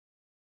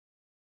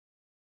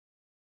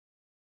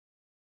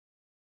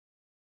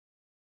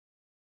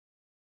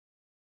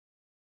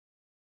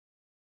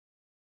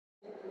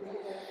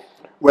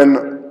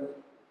When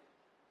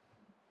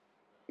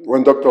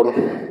Dr.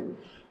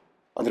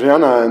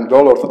 Adriana and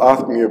Dolores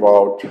asked me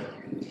about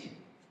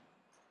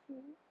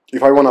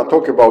if I want to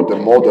talk about the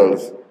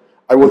models,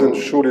 I wasn't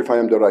sure if I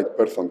am the right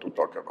person to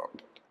talk about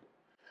it.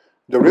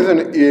 The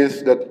reason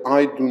is that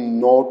I do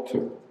not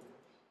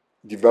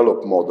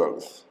develop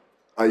models.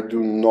 I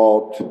do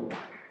not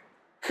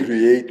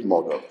create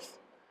models.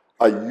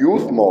 I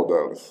use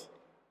models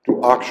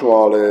to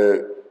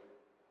actually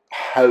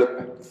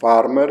help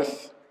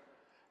farmers,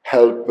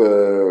 help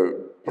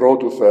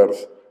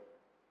producers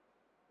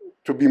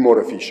to be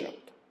more efficient.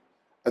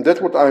 And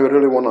that's what I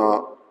really want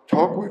to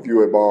talk with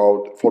you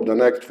about for the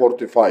next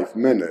 45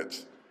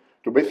 minutes,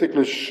 to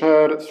basically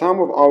share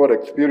some of our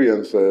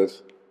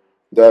experiences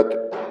that,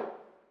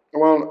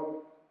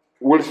 well,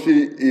 we'll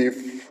see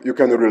if you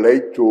can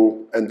relate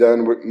to, and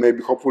then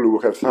maybe hopefully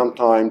we'll have some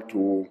time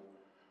to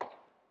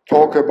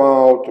talk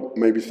about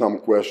maybe some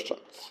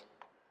questions.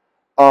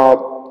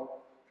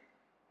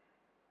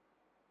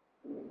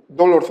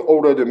 Dolores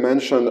already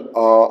mentioned,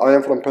 I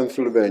am from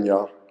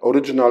Pennsylvania.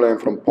 Originally, I'm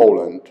from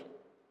Poland.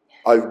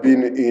 I've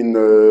been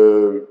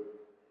in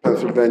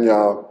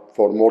Pennsylvania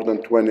for more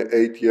than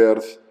 28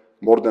 years,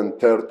 more than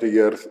 30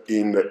 years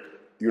in the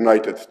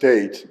United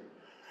States.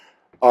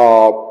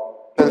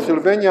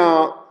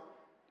 Pennsylvania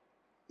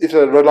is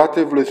a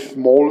relatively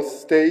small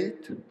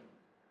state,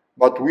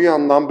 but we are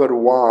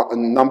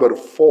number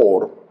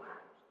 4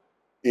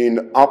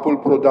 in apple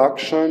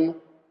production.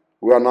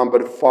 We are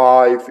number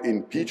 5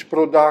 in peach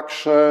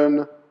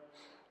production,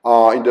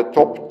 in the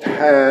top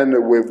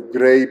 10 with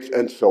grapes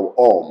and so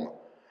on.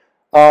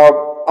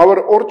 Our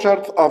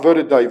orchards are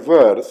very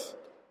diverse,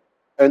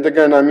 and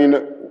again, I mean,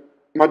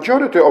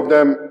 majority of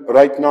them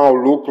right now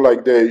look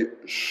like they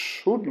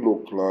should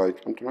look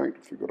like. I'm trying to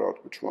figure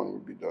out which one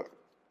would be that.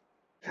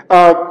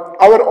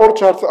 Our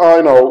orchards are,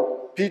 you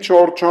know, peach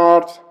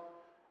orchards,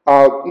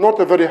 not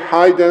a very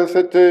high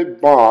density,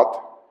 but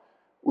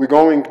we're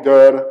going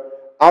there.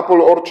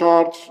 Apple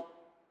orchards,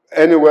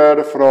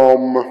 anywhere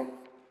from,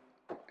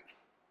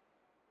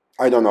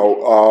 I don't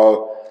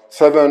know,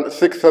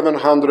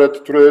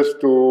 600-700 trees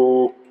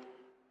to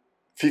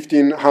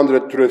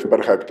 1,500 trees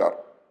per hectare.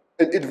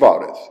 And it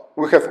varies.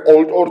 We have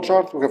old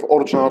orchards, we have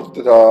orchards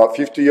that are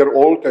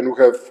 50-year-old, and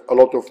we have a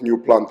lot of new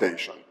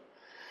plantation.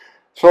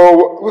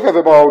 So we have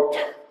about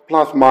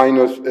plus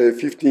minus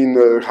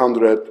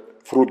 1,500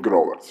 fruit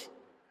growers.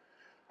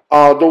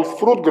 Those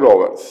fruit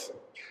growers,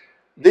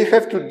 they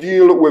have to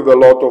deal with a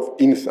lot of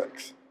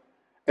insects.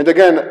 And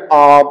again,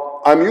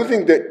 I'm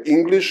using the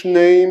English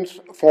names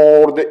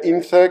for the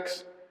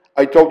insects.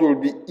 I thought it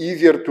would be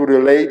easier to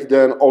relate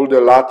than all the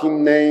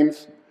Latin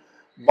names,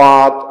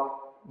 but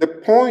the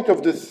point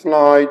of this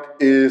slide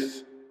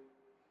is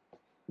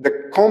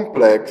the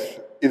complex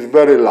is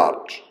very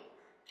large.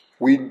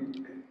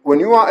 When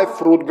you are a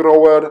fruit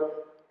grower,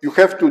 you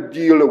have to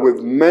deal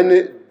with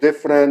many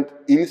different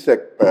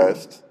insect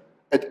pests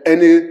at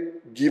any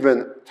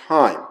given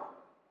time.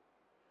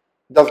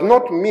 Does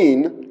not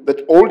mean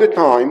that all the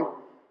time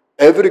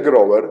every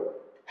grower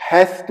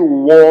has to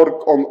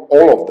work on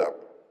all of them.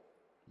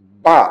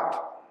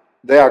 But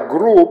they are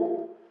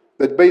grouped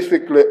that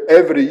basically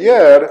every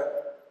year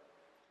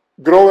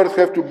growers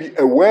have to be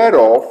aware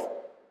of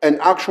and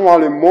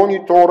actually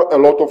monitor a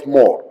lot of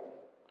more.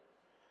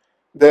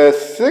 The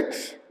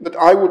 6 that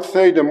I would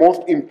say the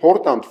most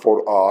important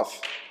for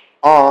us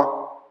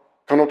are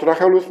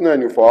Canotrachelus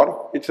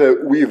nenufar, it's a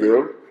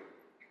weevil,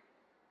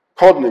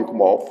 codling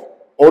moth,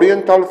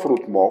 oriental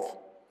fruit moth,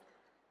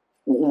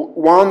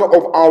 one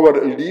of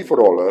our leaf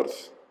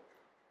rollers,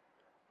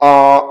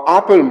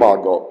 apple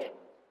maggot,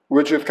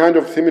 which is kind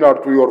of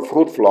similar to your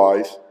fruit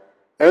flies,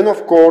 and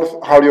of course,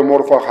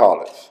 Haliomorpha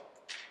hales.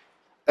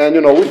 And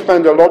you know, we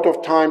spend a lot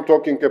of time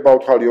talking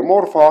about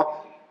Haliomorpha,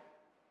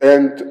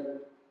 and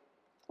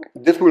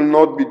this will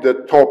not be the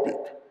topic.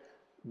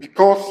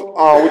 Because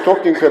we're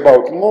talking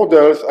about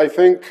models, I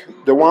think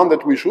the one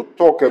that we should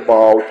talk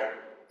about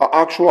are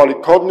actually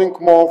codling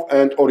moth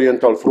and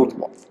oriental fruit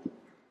moth.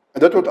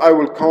 And that's what I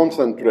will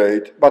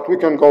concentrate, but we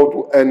can go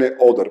to any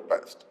other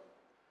pest.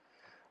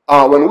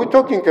 When we're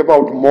talking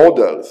about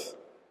models,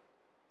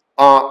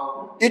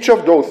 each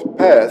of those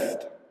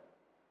pests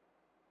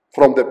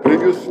from the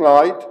previous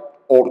slide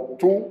or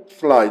 2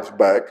 slides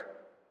back,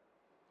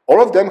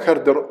 all of them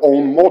have their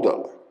own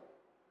model.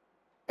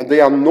 And they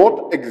are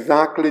not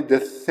exactly the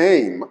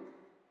same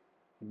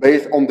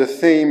based on the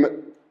same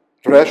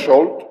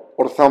threshold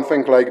or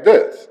something like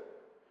this.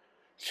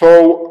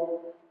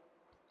 So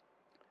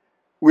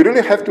we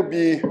really have to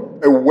be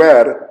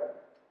aware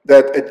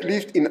that at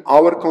least in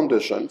our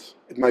conditions,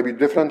 it might be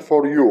different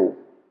for you,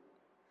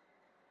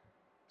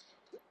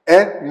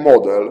 a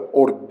model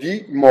or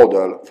the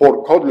model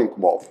for codling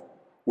moth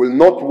will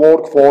not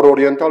work for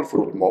oriental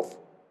fruit moth,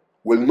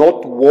 will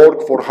not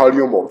work for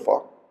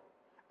Haliomorpha,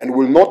 and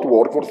will not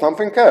work for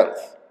something else.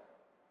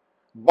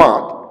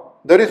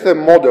 But there is a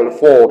model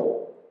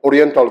for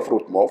oriental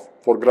fruit moth,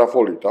 for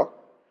grafolita,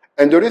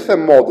 and there is a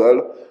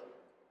model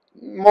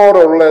more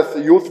or less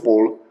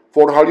useful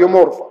for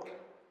Haliomorpha.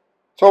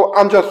 So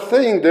I'm just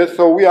saying this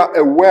so we are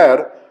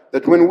aware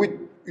that when we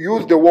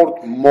use the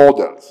word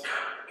models,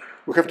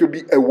 we have to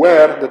be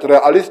aware that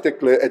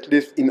realistically, at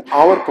least in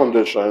our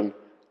condition,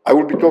 I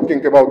will be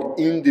talking about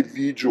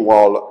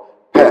individual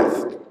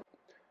pests.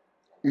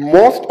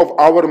 Most of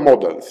our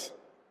models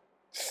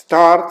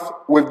start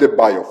with the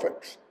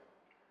bioeffects.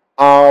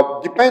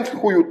 Depends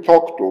who you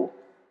talk to.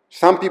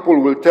 Some people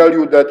will tell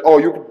you that, oh,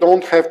 you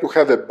don't have to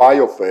have a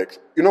bioeffects.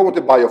 You know what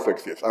a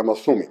bioeffects is, I'm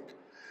assuming.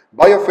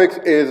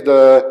 Bioeffects is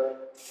the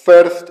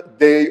first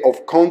day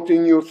of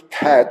continuous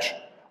catch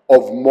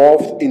of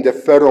moths in the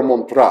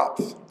pheromone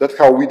traps. That's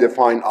how we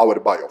define our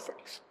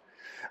bioeffects.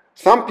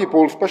 Some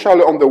people,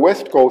 especially on the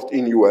West Coast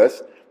in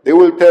US, they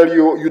will tell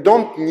you, you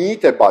don't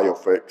need a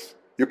bioeffects.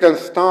 You can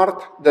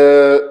start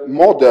the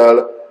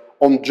model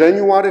on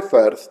January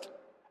 1st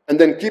and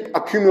then keep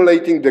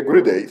accumulating the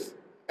grid days,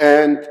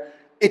 and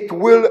it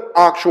will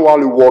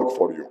actually work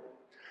for you.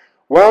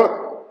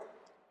 Well,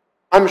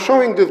 I'm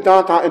showing this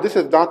data, and this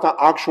is data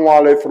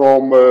actually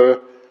from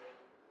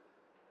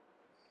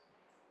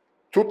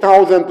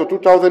 2000 to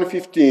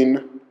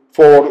 2015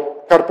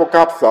 for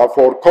carpocapsa,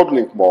 for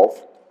codling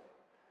moth.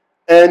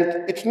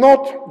 And it's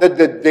not that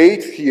the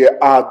dates here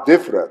are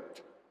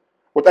different.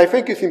 What I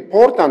think is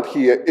important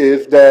here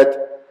is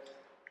that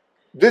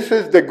this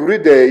is the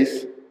grid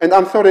days, and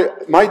I'm sorry,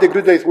 my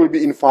grid days will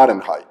be in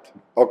Fahrenheit,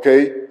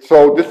 okay?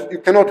 So this, you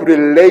cannot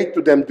relate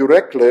to them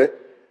directly,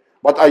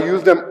 but I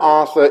use them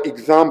as an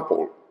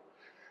example.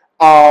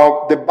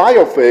 The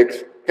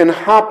bioeffects can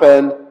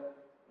happen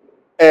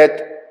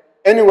at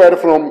anywhere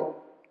from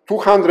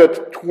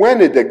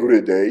 220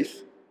 degree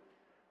days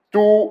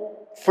to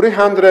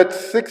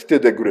 360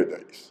 degree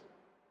days.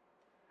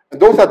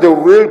 And those are the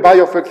real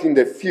bioeffects in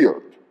the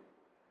field.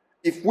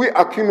 If we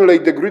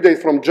accumulate degree days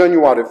from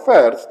January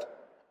 1st,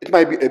 it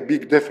might be a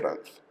big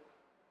difference.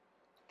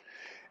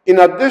 In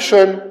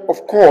addition,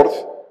 of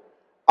course,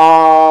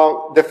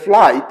 the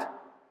flight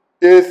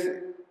is,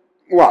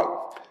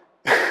 well,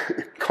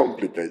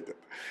 complicated.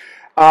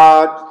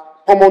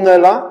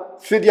 Pomonella,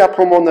 Cydia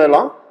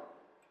pomonella,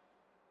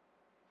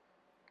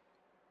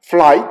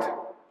 flight.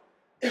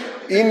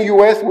 In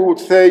US, we would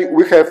say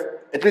we have,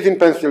 at least in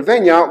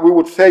Pennsylvania, we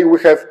would say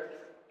we have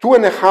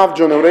 2.5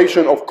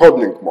 generations of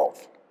codling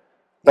moth.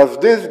 Does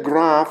this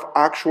graph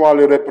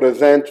actually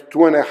represent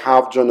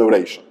 2.5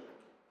 generations?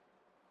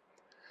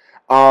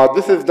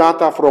 This is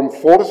data from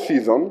 4th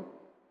season,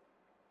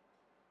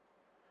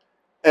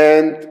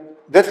 and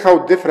that's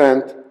how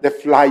different the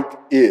flight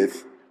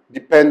is,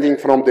 depending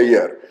from the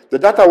year. The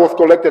data was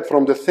collected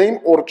from the same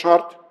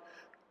orchard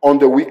on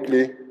the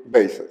weekly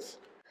basis.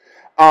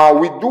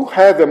 We do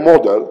have a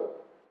model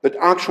that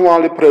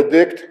actually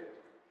predicts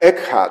egg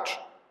hatch.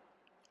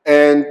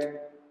 And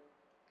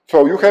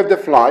so you have the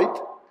flight,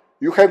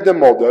 you have the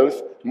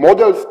models.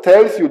 Models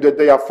tells you that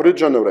they are free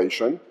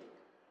generation.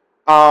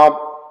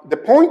 The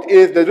point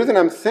is, the reason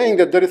I'm saying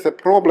that there is a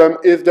problem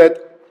is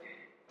that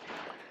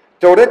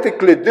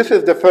theoretically this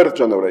is the first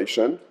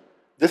generation,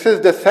 this is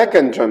the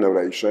second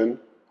generation,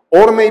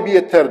 or maybe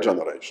a third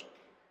generation.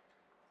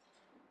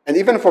 And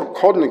even for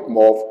codling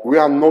moth, we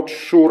are not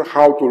sure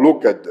how to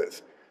look at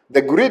this.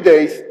 The grid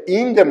days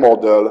in the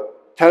model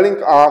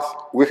telling us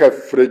we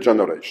have free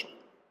generation.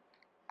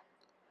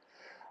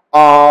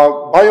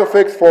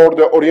 Bioeffects for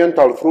the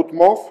oriental fruit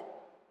moth.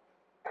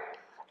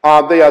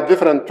 They are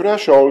different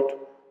threshold,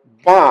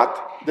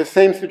 but the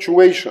same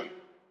situation.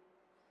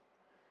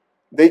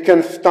 They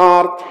can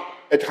start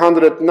at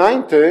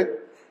 190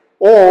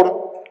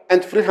 or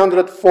at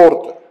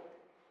 340.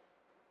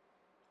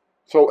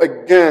 So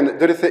again,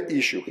 there is an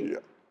issue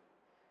here.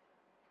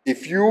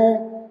 If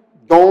you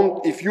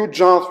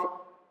just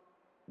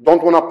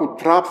don't want to put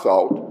traps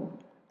out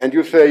and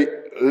you say,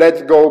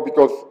 let's go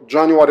because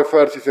January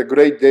 1st is a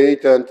great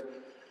date and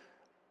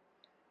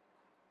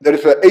there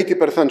is an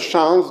 80%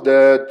 chance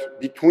that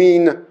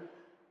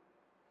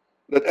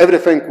that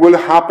everything will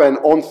happen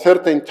on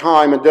certain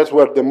time and that's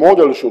where the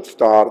model should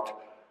start,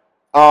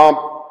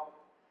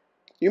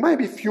 you might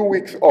be a few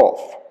weeks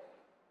off.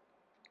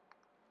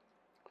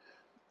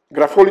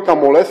 Grafolita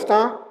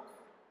molesta,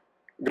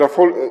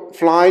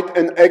 flight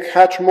and egg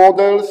hatch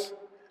models,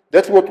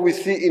 that's what we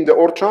see in the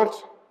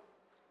orchards,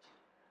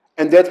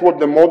 and that's what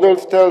the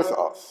models tells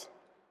us.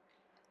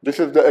 This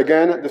is the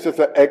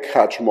egg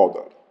hatch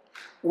model.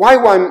 Why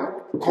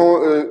I'm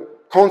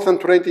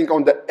concentrating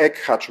on the egg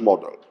hatch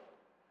model?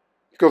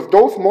 Because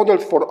those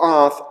models for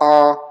us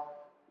are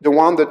the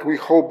one that we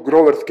hope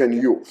growers can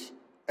use.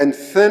 And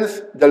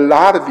since the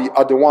larvae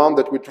are the one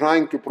that we're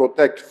trying to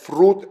protect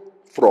fruit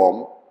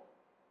from,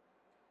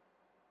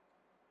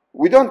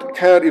 we don't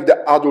care if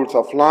the adults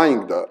are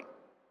flying there.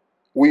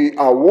 We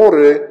are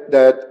worried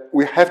that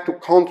we have to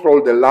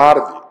control the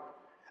larvae.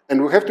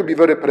 And we have to be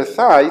very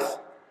precise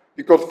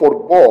because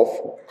for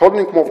both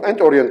codling moth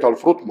and oriental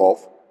fruit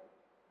moth,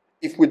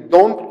 if we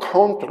don't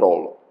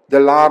control the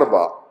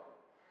larva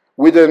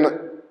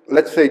within,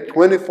 let's say,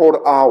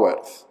 24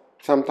 hours,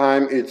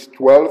 sometimes it's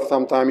 12,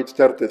 sometimes it's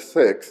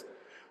 36,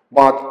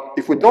 but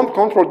if we don't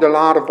control the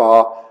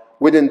larva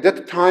within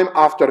that time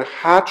after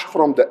hatch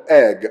from the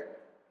egg,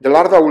 the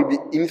larva will be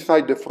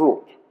inside the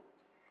fruit.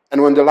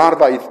 And when the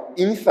larva is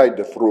inside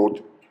the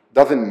fruit,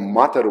 doesn't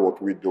matter what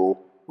we do,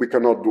 we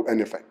cannot do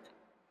anything.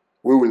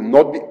 We will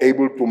not be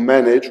able to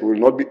manage, we will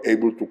not be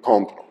able to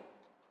control.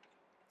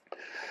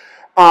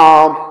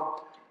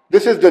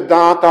 This is the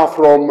data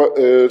from,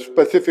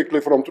 specifically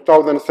from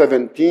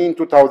 2017,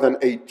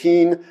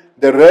 2018.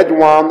 The red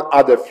one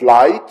are the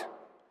flight.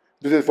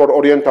 This is for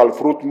oriental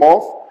fruit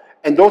moth.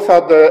 And those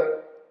are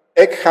the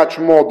egg hatch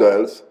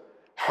models,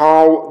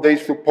 how they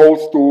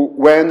supposed to,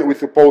 when we're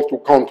supposed to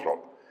control.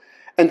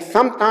 And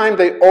sometimes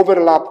they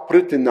overlap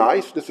pretty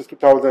nice. This is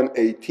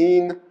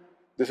 2018,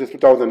 this is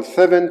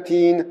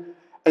 2017.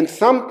 And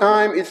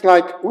sometimes it's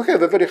like we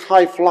have a very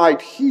high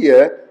flight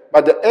here,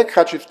 but the egg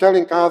hatch is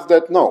telling us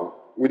that no,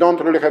 we don't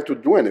really have to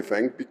do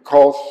anything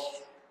because,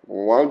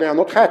 well, they are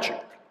not hatching.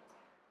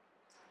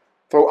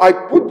 So I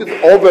put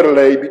this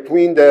overlay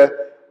between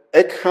the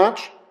egg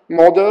hatch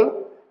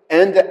model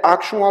and the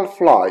actual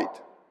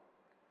flight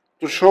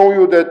to show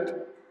you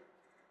that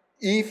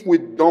if we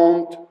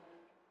don't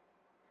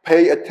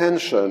pay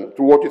attention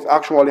to what is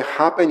actually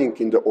happening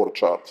in the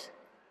orchards,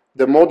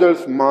 the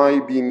models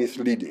might be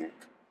misleading.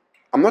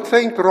 I'm not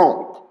saying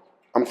wrong,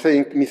 I'm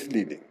saying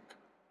misleading.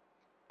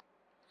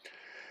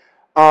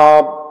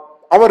 Our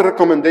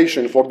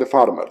recommendation for the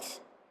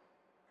farmers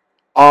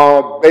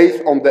are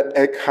based on the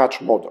egg hatch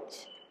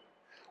models.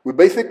 We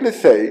basically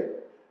say,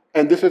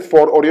 and this is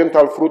for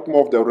oriental fruit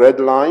moth, the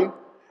red line,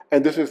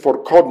 and this is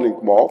for codling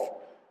moth,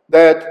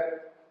 that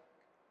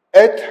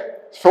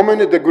at so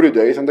many degree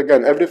days, and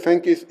again,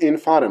 everything is in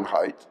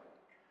Fahrenheit,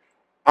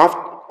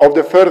 of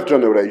the first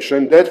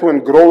generation, that's when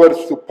growers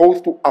are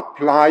supposed to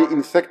apply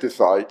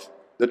insecticides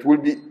that will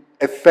be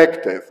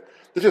effective.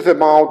 This is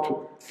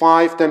about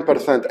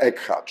 5–10% egg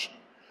hatch.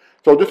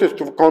 So this is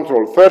to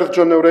control first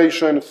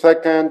generation,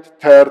 second,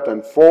 third,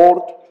 and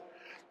fourth.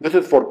 This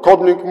is for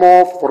codling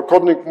moth. For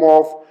codling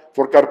moth,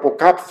 for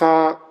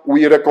carpocapsa,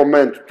 we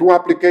recommend 2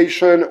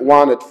 applications,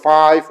 one at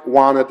 5,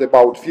 one at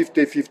about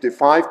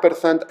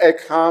 50–55% egg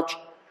hatch.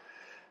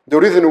 The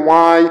reason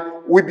why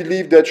we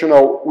believe that,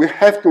 we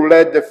have to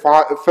let the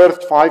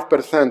first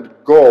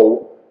 5%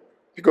 go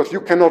because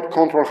you cannot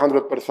control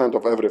 100%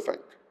 of everything.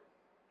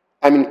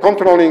 I mean,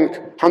 controlling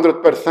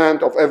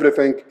 100% of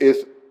everything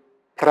is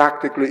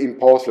practically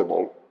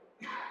impossible.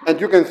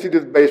 And you can see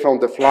this based on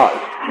the flight.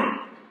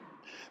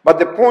 But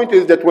the point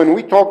is that when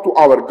we talk to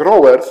our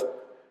growers,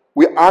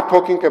 we are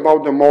talking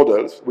about the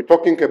models, we're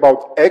talking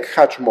about egg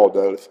hatch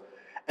models,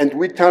 and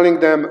we're telling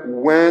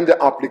them when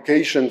the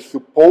application is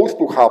supposed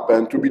to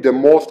happen to be the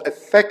most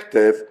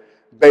effective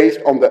based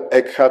on the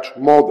egg hatch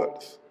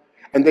models.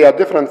 And they are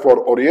different for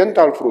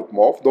oriental fruit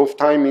moth, those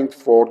timings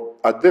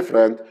are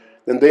different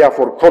than they are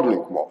for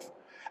codling moth.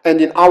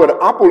 And in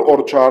our apple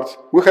orchards,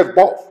 we have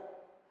both.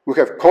 We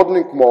have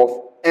codling moth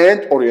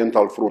and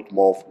oriental fruit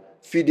moth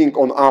feeding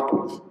on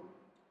apples,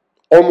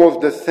 almost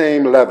the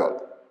same level.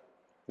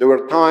 There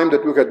were times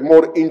that we had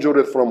more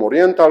injuries from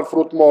oriental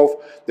fruit moth,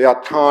 there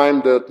are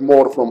times that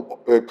more from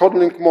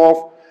codling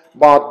moth,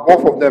 but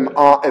both of them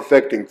are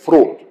affecting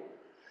fruit.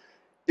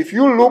 If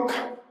you look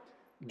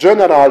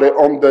generally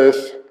on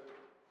this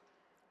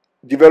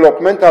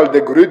developmental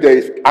degree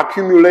days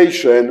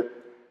accumulation,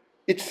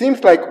 it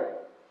seems like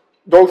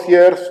those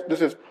years,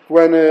 this is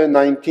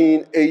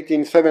 2019,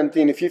 18,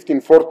 17,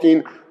 15,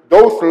 14,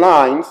 those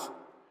lines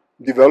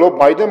developed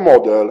by the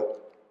model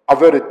are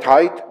very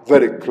tight,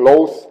 very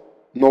close,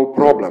 no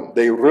problem.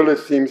 They really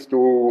seem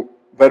to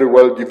very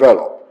well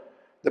develop.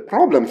 The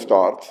problem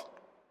starts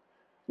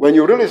when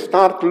you really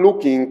start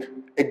looking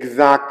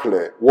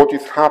exactly what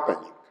is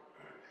happening.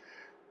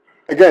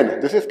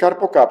 Again, this is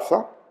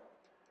carpocapsa,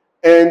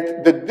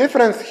 and the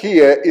difference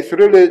here is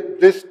really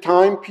this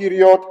time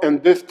period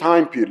and this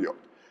time period.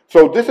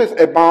 So this is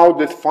about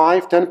this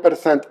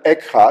 5–10%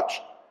 egg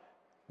hatch.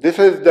 This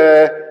is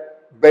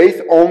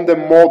based on the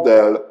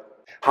model,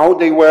 how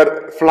they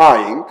were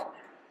flying,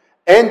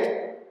 and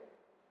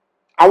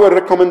our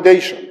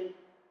recommendation,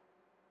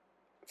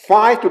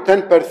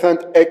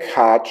 5–10% egg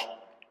hatch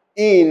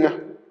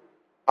in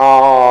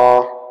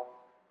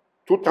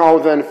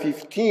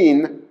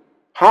 2015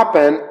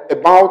 happened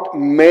about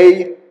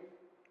May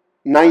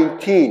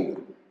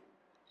 19.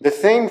 The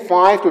same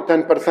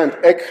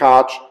 5–10% egg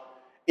hatch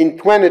in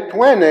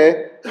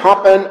 2020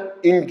 happened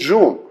in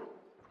June.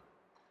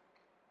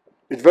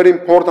 It's very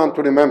important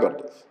to remember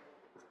this.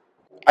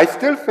 I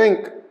still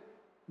think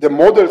the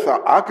models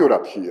are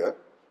accurate here,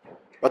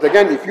 but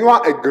again, if you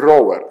are a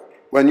grower,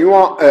 when you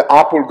are an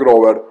apple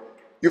grower,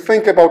 you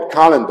think about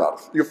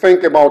calendars. You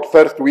think about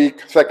first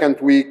week, second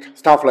week,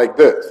 stuff like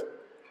this.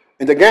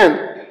 And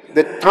again,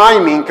 the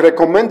timing,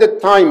 recommended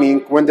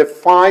timing, when the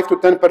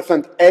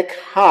 5–10% egg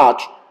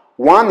hatch,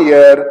 1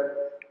 year,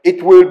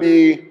 it will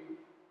be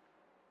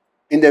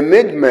in the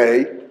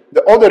mid-May.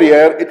 The other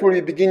year, it will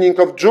be beginning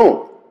of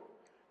June.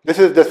 This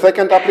is the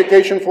second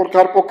application for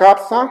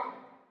carpocapsa.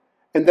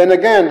 And then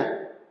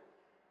again,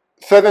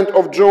 7th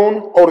of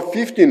June or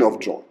 15th of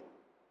June.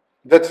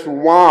 That's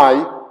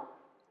why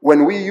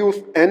when we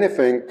use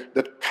anything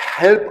that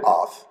help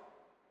us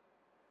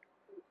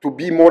to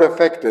be more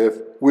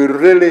effective, we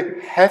really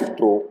have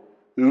to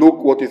look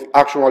what is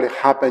actually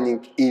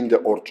happening in the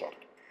orchard.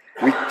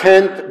 We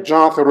can't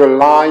just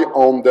rely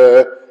on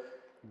the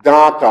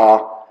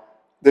data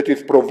that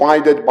is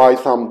provided by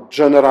some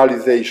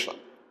generalization.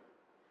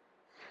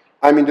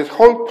 I mean, this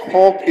whole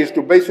talk is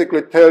to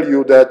basically tell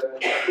you that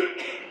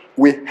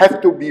we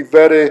have to be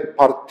very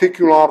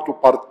particular to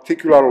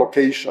particular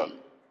location,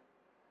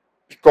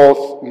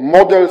 because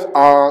models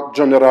are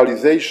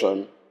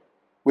generalization,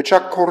 which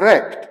are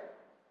correct,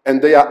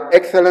 and they are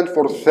excellent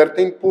for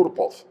certain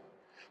purpose.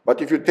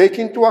 But if you take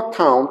into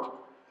account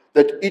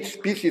that each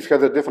species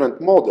has a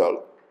different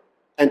model,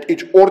 and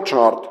each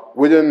orchard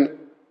within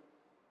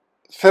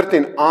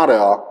certain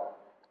area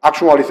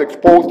actually is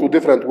exposed to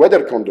different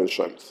weather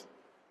conditions,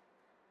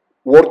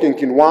 working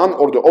in one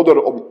or the other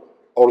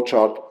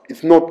orchard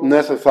is not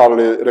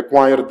necessarily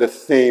require the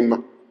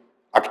same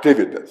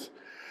activities.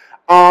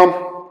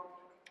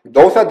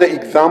 Those are the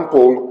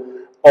example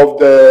of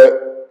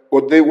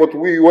what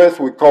we US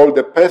we call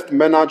the pest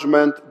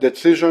management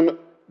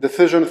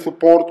decision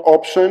support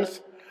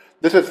options.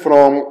 This is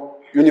from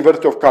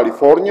University of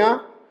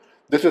California,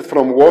 this is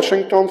from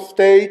Washington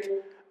State,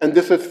 and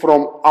this is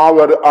from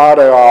our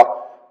area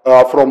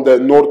from the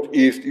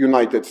Northeast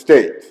United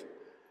States.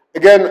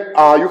 Again,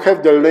 you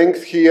have the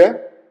links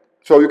here,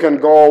 so you can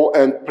go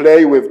and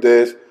play with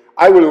this.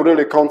 I will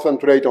really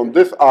concentrate on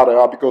this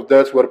area because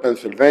that's where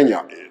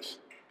Pennsylvania is.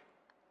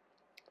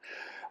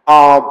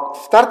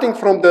 Starting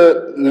from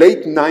the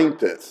late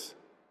 90s,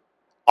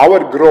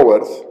 our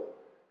growers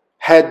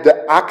had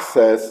the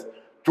access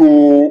to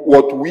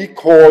what we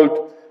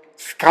called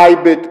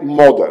skybit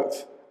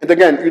models. And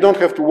again, you don't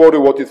have to worry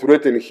what is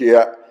written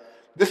here.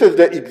 This is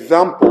the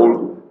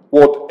example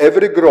what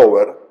every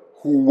grower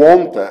who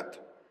wanted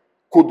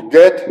could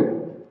get.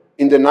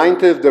 In the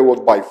 90s, there was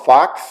by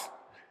fax.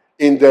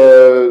 In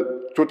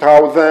the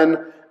 2000,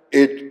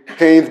 it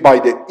came by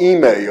the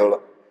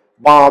email.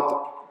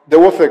 But there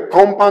was a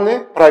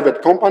company,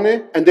 private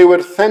company, and they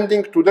were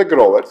sending to the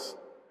growers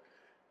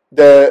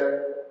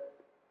the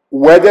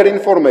weather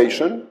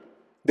information,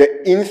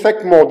 the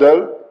insect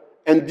model,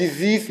 and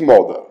disease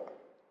model.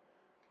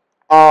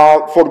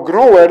 For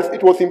growers,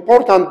 it was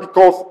important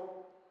because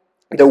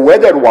the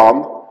weather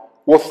one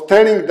was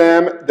telling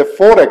them the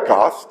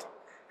forecast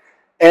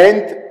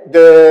and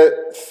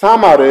the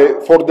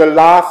summary for the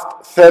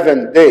last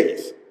 7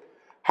 days.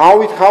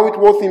 How it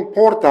was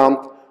important?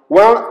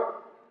 Well,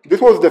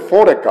 this was the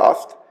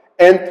forecast,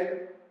 and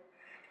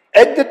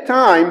at the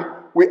time,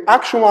 we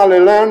actually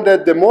learned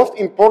that the most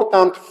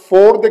important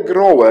for the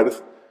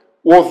growers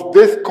was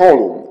this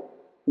column,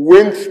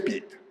 wind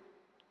speed.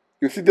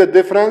 You see the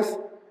difference?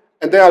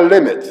 And there are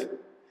limits.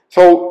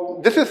 So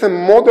this is a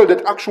model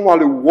that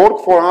actually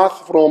worked for us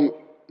from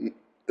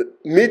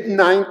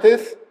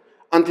mid-90s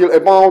until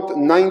about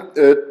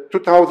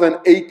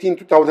 2018,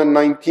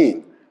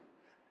 2019.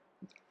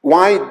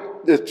 Why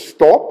did it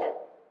stop?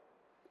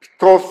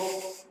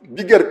 Because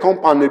bigger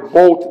company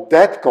bought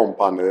that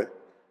company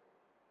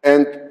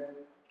and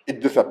it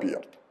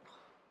disappeared.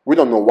 We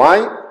don't know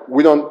why.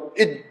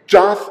 It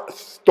just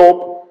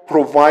stopped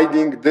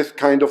providing this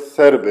kind of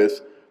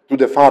service to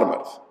the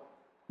farmers.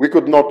 We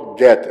could not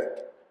get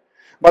it.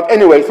 But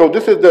anyway, so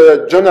this is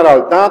the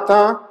general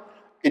data.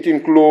 It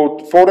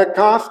includes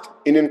forecast,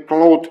 it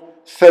includes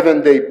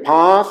 7-day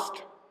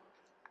past.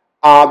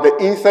 The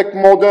insect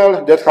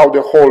model, that's how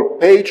the whole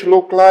page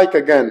looked like.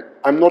 Again,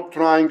 I'm not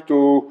trying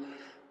to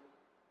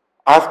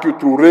ask you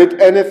to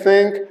read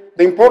anything.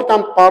 The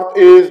important part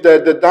is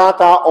that the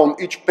data on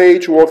each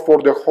page was for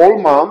the whole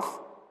month.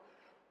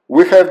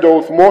 We have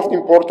those most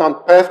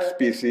important pest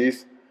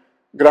species,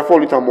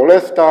 Grafolita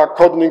molesta,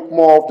 codling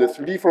moth, this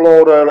leaf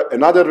roller,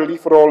 another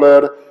leaf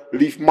roller,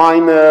 leaf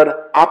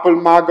miner, apple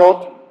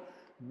maggot.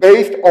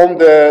 Based on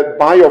the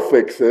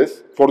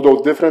biofixes for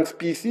those different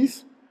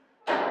species,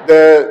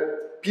 the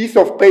piece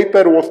of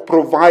paper was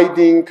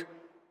providing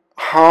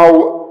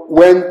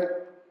when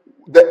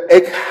the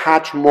egg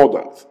hatch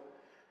models.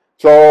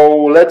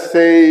 So let's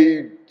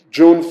say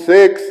June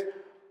 6,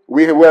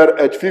 we were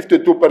at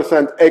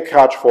 52% egg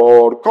hatch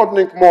for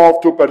codling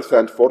moth,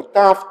 2% for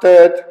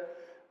tufted,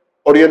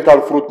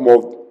 oriental fruit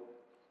moth,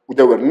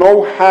 there were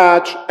no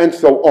hatch, and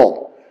so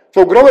on.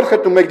 So growers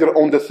had to make their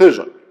own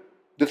decision.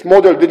 This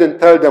model didn't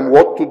tell them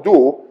what to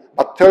do,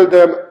 but tell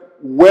them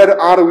where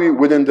are we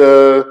within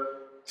the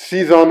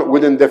season,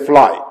 within the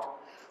flight.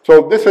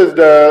 So this is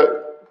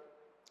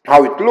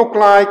how it looked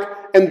like.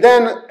 And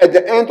then at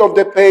the end of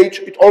the page,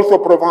 it also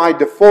provides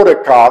the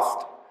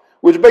forecast,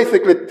 which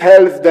basically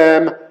tells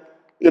them,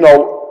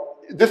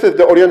 this is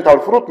the oriental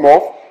fruit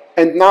moth,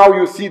 and now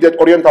you see that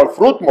oriental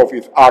fruit moth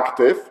is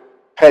active,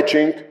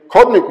 hatching,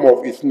 codling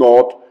moth is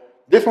not,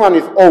 this one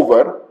is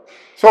over.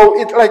 So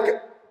it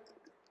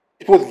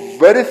was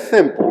very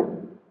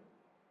simple.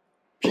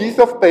 Piece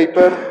of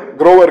paper,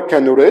 grower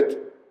can read.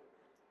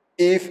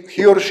 If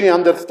he or she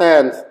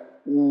understands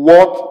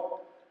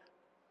what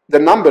the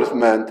numbers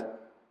meant,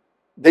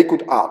 they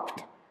could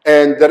act.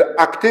 And their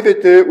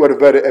activity were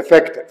very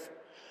effective.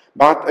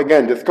 But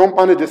again, this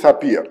company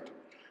disappeared.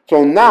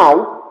 So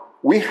now,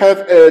 we have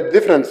a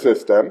different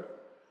system,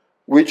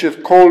 which is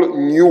called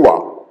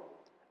NUA.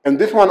 And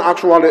this one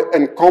actually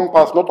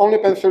encompasses not only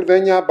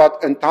Pennsylvania,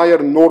 but entire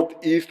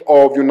northeast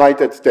of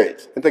United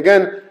States. And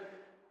again,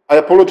 I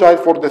apologize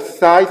for the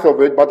size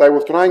of it, but I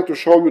was trying to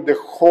show you the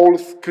whole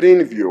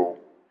screen view.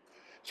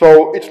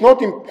 So it's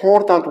not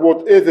important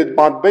what is it,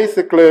 but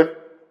basically,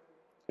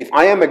 if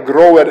I am a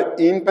grower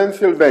in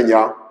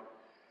Pennsylvania,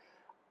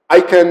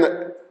 I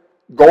can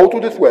go to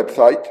this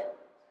website,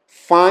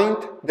 find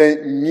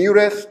the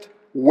nearest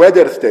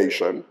weather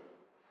station.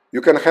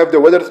 You can have the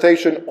weather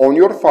station on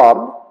your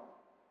farm,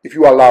 if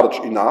you are large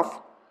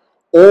enough,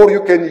 or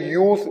you can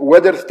use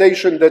weather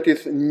station that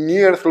is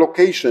nearest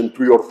location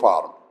to your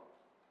farm.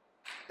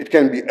 It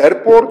can be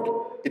airport,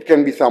 it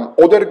can be some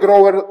other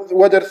grower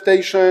weather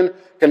station,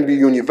 can be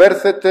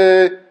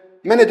university,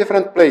 many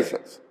different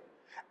places.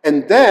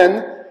 And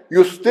then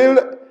you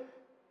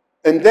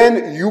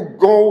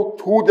go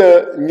to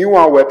the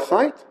NUA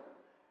website,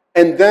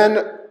 and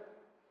then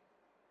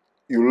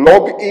you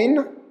log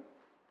in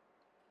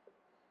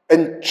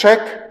and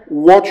check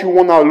what you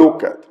want to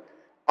look at.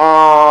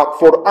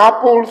 For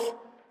apples,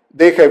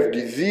 they have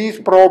disease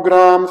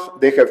programs,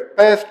 they have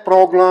pest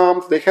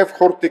programs, they have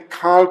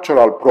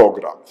horticultural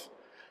programs.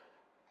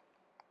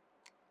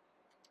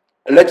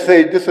 Let's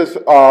say this is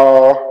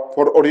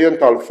for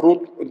oriental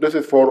fruit, this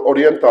is for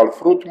oriental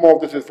fruit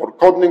moth, this is for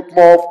codling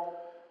moth.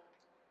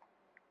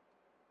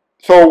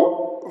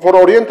 So for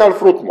oriental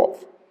fruit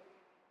moth,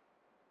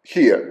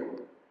 here,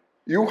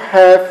 you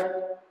have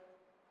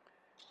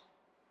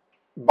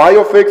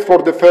biofix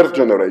for the first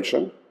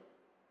generation,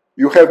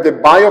 you have the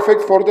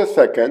biofix for the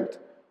second,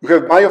 you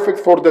have biofix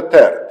for the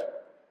third.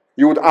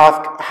 You would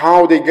ask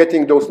how they're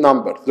getting those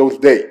numbers, those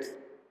dates.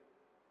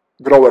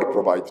 Grower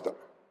provides them.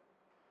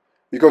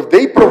 Because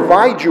they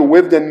provide you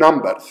with the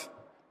numbers,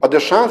 but the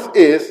chance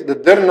is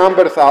that their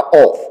numbers are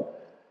off.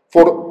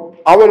 For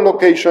our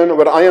location,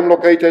 where I am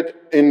located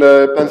in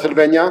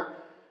Pennsylvania,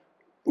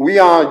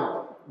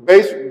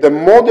 the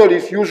model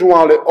is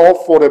usually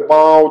off for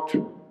about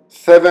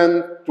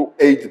 7 to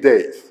 8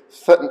 days.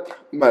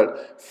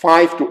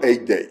 5 to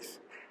 8 days.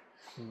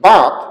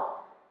 But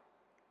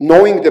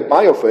knowing the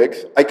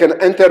biofix, I can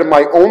enter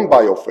my own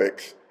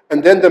biofix,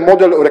 and then the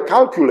model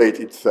recalculates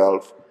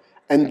itself,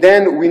 and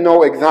then we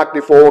know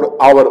exactly for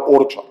our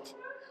orchards,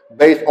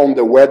 based on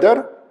the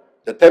weather,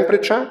 the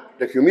temperature,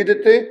 the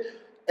humidity,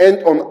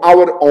 and on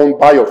our own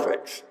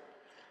biofix.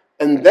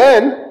 And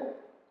then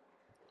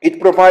it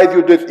provides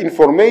you this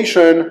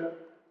information,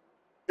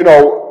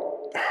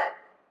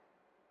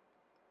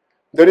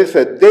 there is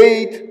a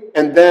date,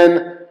 and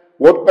then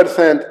what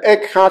percent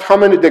egg hatch, how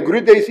many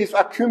degree days is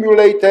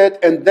accumulated,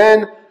 and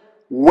then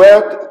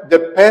what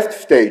the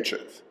pest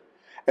stages.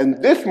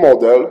 And this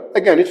model,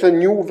 again, it's a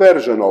new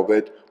version of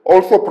it,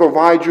 also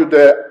provides you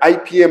the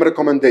IPM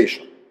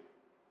recommendation.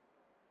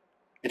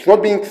 It's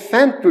not being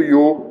sent to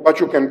you, but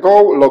you can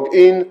go, log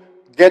in,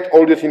 get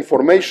all this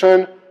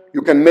information,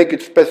 you can make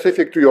it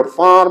specific to your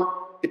farm,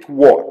 it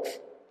works.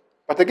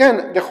 But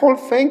again, the whole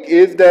thing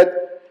is that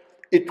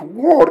it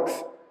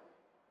works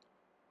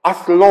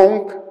as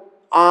long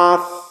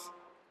as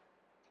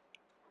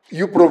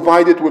you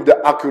provide it with the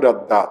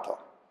accurate data.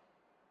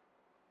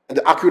 And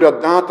the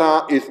accurate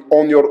data is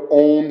on your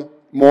own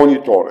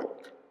monitoring.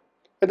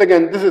 And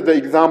again, this is the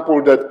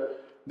example that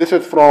this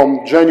is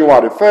from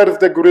January 1st,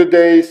 the grid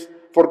days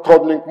for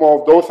codling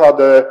moth. Those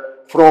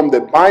are from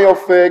the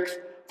biofix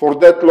for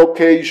that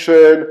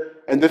location.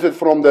 And this is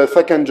from the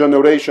second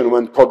generation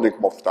when codling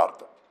moth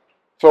started.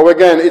 So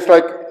again, it's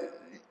like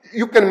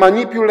you can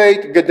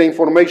manipulate, get the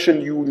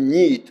information you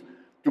need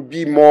to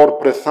be more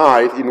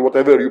precise in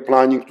whatever you're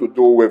planning to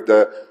do with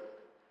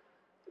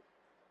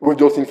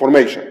those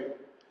information.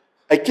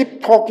 I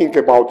keep talking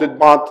about it,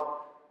 but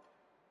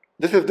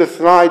this is the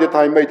slide that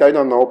I made, I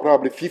don't know,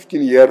 probably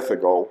 15 years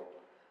ago.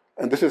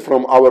 And this is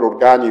from our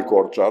organic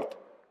orchard.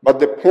 But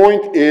the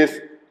point is,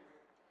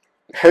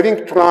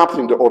 having traps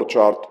in the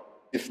orchard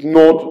is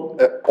not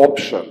an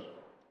option.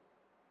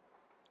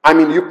 I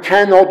mean, you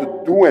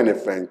cannot do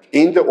anything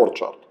in the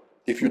orchard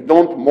if you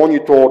don't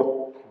monitor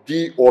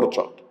the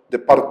orchard, the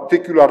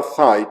particular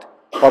site,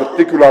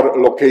 particular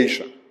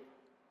location.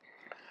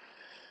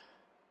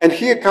 And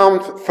here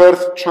comes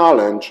first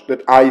challenge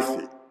that I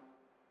see.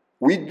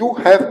 We do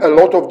have a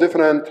lot of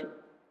different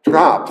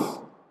traps,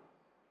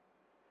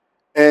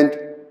 and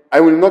I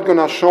will not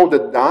gonna show the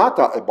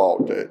data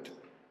about it,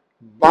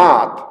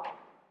 but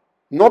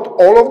not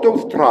all of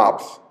those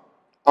traps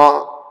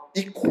are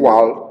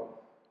equally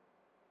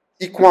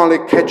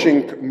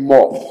catching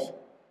moths.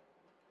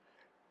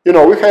 We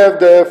have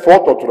the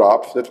photo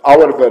traps, that's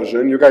our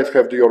version, you guys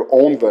have your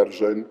own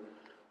version.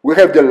 We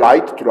have the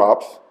light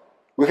traps,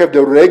 we have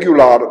the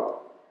regular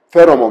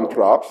pheromone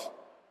traps,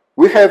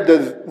 we have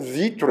the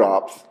Z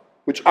traps,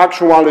 which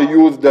actually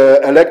use the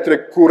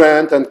electric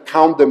current and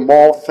count the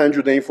moths, send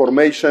you the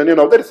information.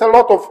 There is a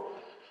lot of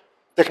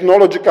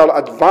technological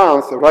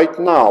advance right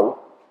now,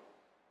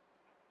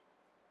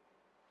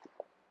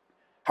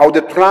 how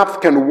the traps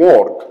can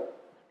work.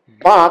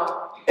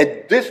 But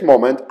at this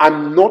moment,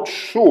 I'm not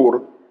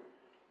sure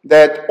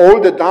that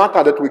all the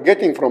data that we're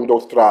getting from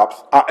those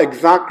traps are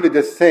exactly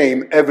the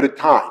same every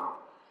time.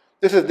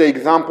 This is the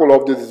example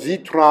of the Z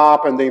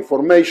trap and the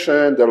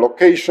information, the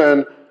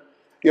location.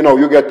 You know,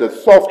 you get the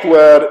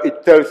software,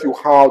 it tells you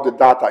how the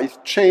data is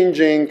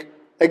changing.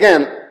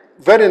 Again,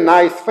 very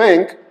nice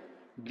thing,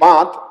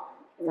 but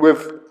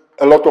with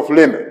a lot of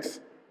limits.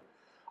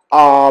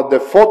 The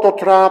photo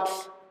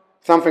traps,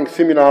 something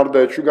similar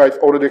that you guys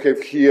already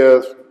have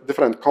here,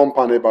 different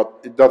company, but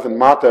it doesn't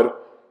matter.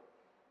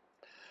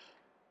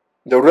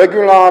 The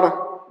regular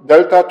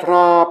delta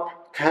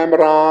trap,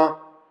 camera,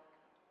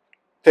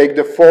 take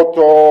the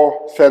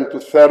photo, send to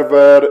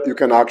server, you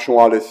can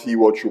actually see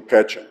what you're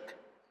catching.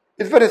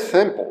 It's very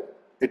simple.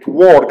 It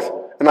works,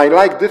 and I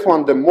like this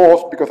one the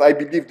most because I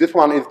believe this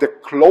one is the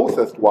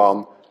closest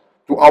one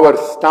to our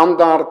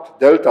standard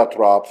delta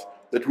traps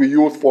that we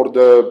use for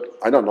the,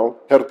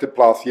 30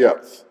 plus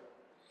years.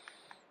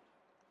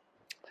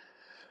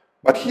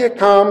 But here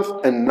comes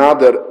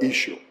another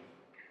issue.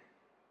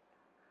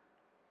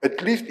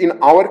 At least in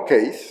our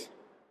case,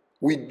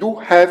 we do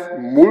have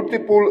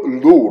multiple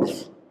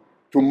lures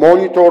to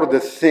monitor the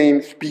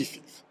same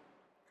species.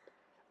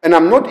 And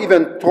I'm not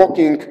even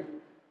talking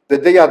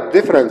that there are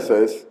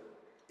differences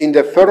in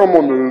the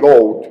pheromone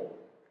load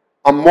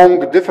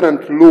among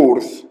different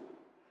lures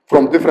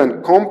from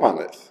different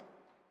companies.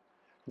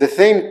 The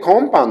same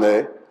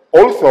company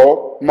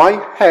also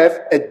might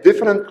have a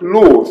different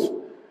lures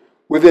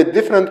with a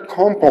different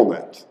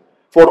component.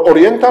 For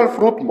oriental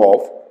fruit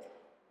moth,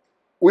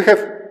 we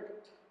have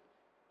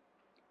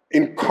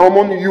in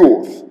common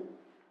use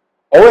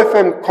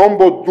OFM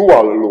combo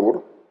dual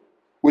lure,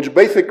 which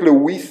basically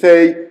we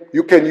say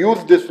you can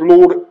use this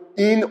lure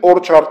in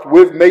orchard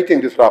with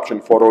mating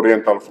disruption for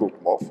oriental fruit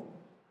moth.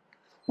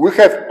 We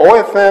have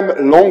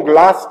OFM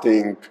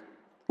long-lasting,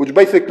 which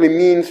basically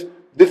means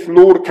this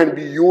lure can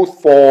be used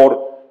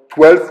for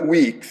 12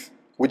 weeks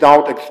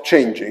without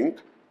exchanging.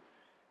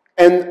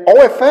 And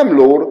OFM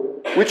lure,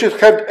 which has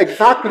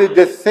exactly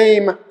the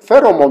same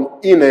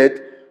pheromone in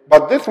it,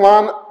 but this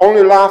one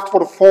only lasts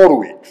for 4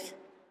 weeks.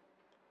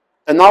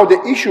 And now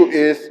the issue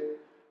is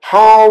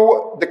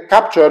how the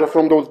capture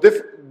from those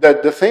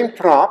the same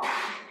trap,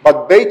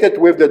 but baited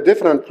with the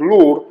different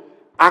lure,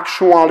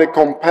 actually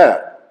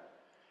compare.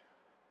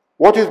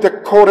 What is the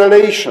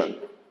correlation?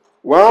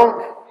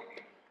 Well,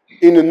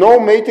 in a no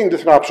mating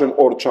disruption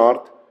orchard,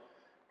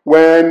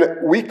 when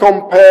we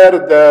compare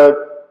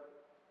the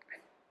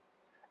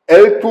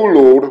L2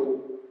 lure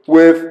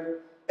with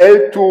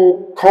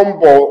L2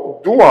 combo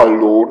dual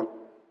lure,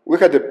 we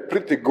had a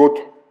pretty good,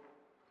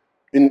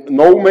 in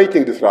no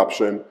mating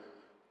disruption,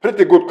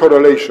 pretty good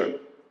correlation.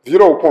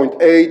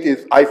 0.8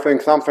 is, I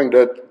think, something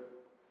that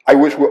I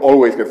wish we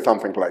always have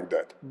something like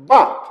that.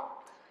 But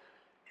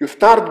you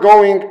start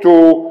going to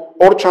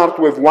orchard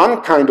with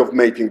one kind of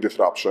mating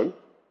disruption.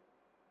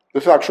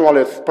 This is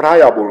actually a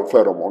sprayable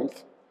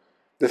pheromones.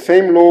 The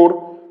same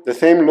lure,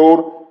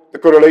 the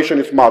correlation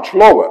is much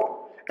lower.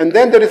 And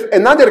then there is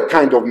another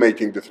kind of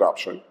mating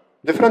disruption,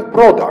 different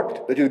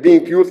product that is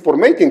being used for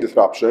mating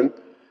disruption,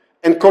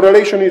 and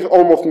correlation is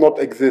almost not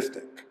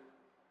existing.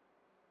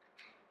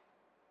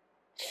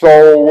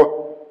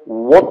 So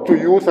what to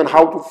use and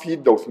how to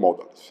feed those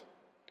models?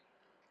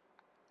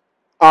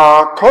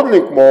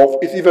 Codling moth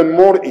is even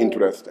more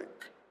interesting.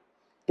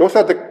 Those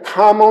are the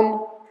common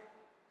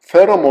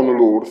pheromone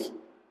lures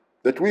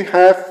that we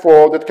have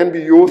that can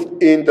be used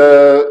in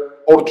the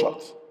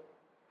orchards.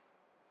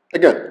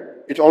 Again,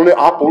 it's only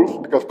apples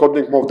because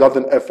codling moth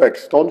doesn't affect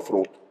stone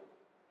fruit.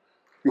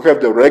 You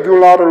have the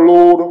regular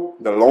lure,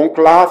 the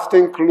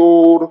long-lasting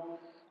lure,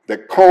 the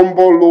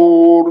combo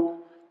lure,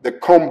 the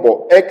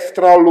combo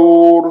extra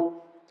lure,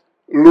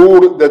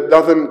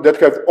 that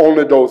has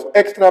only those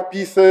extra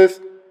pieces,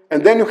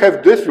 and then you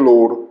have this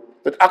lure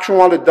that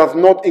actually does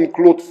not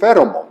include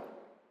pheromone.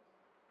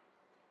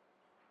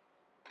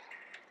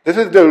 This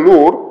is the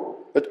lure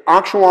that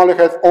actually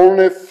has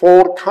only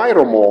 4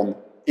 chiromone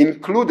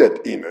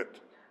included in it,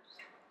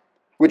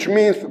 which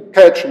means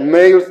catch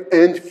males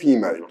and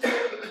females.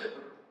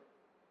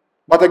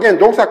 But again,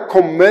 those are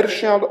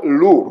commercial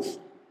lures.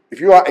 If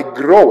you are a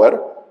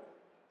grower,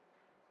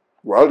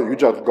 well, you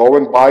just go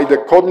and buy the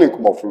codling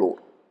moth lure.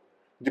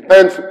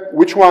 Depends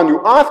which one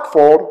you ask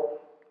for,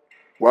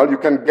 well, you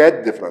can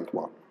get different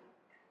one.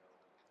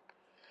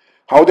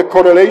 How the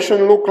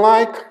correlation look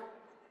like?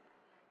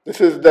 This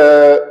is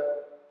the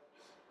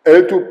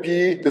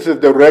L2P, this is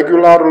the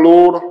regular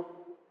lure,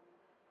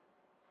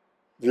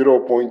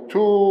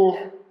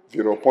 0.2,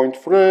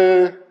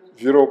 0.3,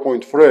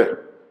 0.3.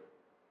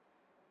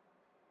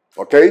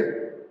 Okay?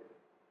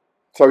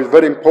 So it's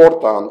very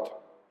important,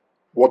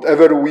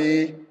 whatever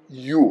we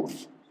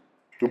use,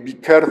 to be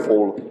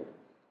careful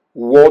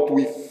what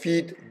we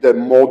feed the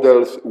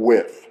models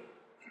with.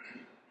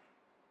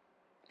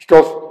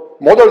 Because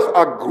models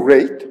are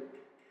great,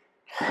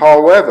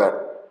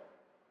 however,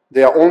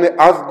 they are only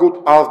as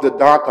good as the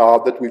data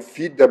that we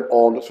feed them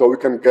on so we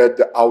can get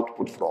the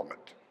output from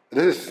it.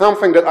 This is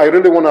something that I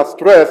really want to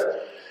stress,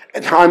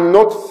 and I'm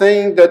not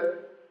saying that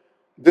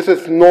this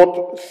is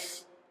not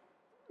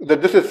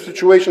that this is a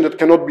situation that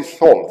cannot be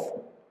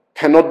solved,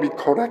 cannot be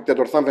corrected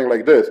or something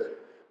like this.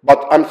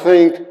 But I'm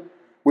saying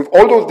with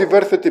all those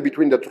diversity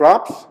between the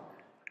traps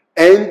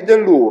and the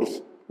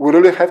lures, we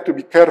really have to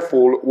be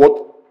careful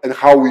what and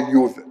how we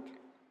use it.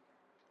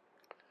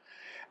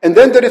 And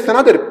then there is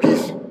another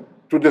piece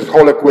to this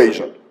whole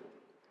equation,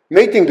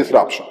 mating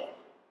disruption.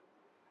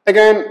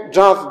 Again,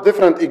 just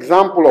different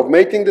example of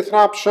mating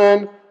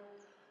disruption.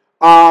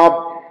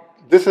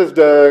 This is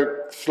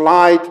the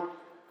slide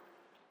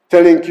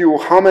telling you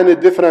how many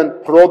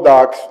different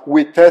products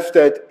we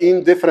tested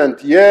in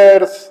different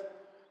years,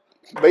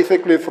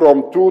 basically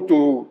from 2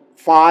 to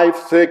 5,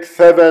 6,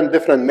 7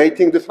 different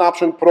mating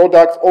disruption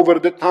products over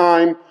the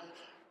time,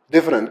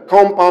 different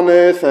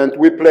companies, and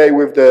we play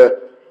with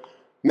the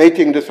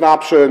mating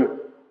disruption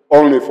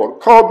only for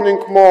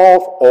codling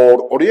moth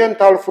or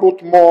oriental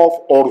fruit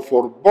moth or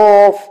for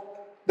both.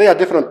 They are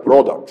different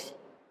products.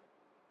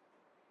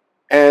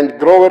 And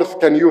growers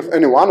can use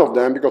any one of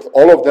them because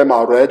all of them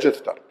are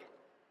registered.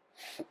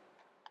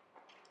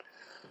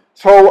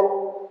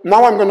 So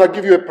now I'm going to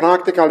give you a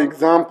practical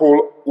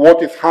example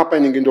what is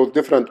happening in those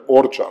different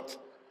orchards.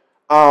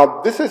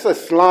 This is a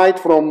slide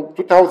from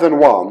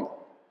 2001.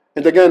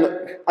 And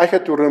again, I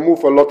had to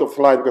remove a lot of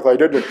slides because I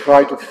didn't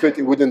try to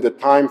fit within the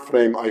time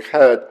frame I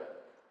had.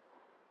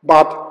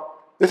 But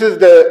this is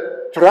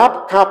the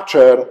trap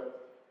capture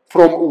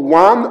from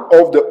one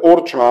of the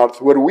orchards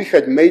where we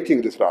had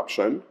mating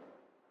disruption.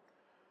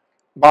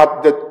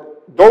 But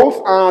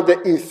those are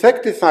the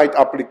insecticide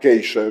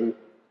application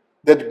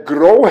that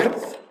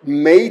growers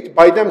made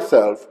by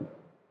themselves.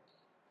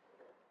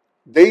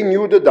 They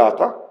knew the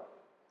data,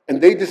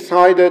 and they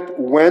decided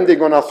when they're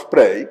going to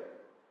spray.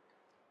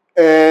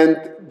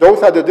 And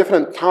those are the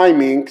different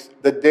timings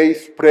that they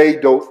spray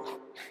those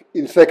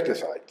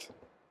insecticides.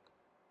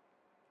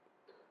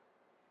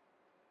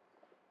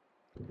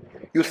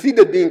 You see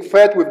that being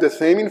fed with the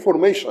same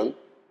information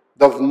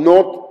does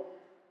not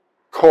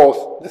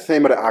cause the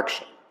same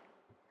reaction.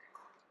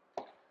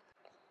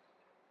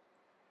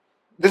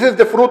 This is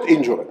the fruit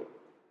injury.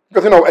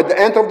 Because, at the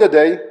end of the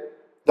day,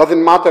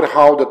 doesn't matter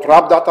how the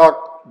trap data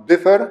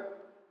differ,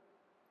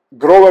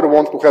 grower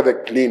wants to have a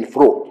clean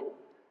fruit.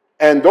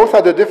 And those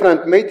are the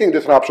different mating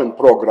disruption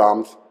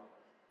programs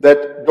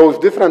that those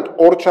different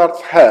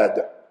orchards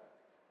had.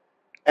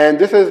 And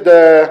this is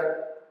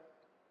the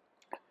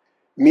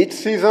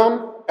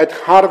mid-season at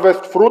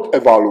harvest fruit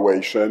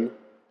evaluation.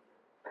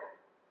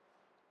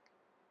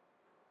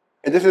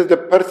 And this is the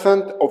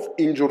percent of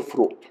injured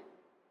fruit.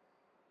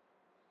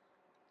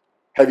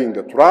 Having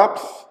the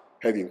traps,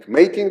 having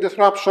mating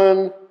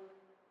disruption,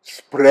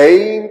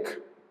 spraying.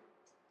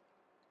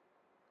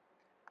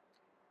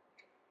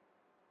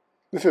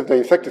 This is the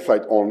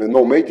insecticide only,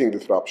 no mating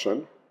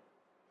disruption.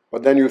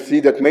 But then you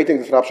see that mating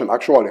disruption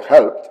actually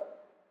helped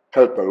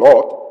a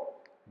lot,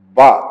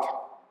 but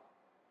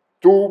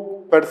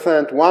 2%,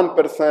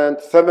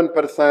 1%,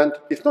 7%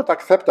 is not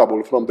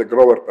acceptable from the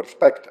grower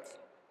perspective.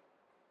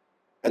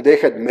 And they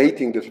had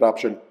mating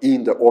disruption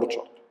in the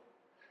orchard.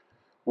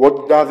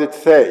 What does it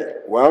say?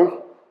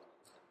 Well,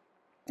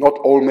 not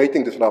all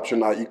mating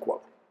disruption are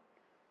equal.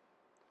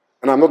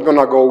 And I'm not going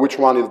to go which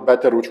one is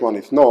better, which one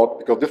is not,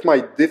 because this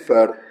might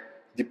differ,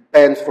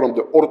 depends from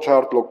the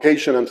orchard,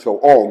 location, and so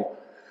on.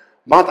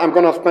 But I'm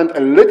going to spend a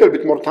little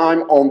bit more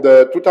time on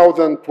the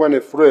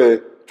 2023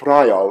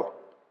 trial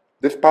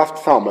this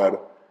past summer,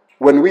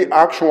 when we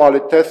actually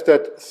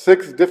tested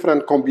 6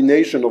 different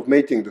combinations of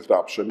mating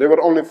disruption. There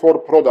were only 4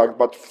 products,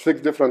 but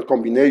 6 different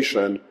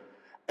combinations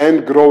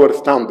and grower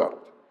standard.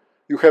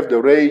 You have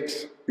the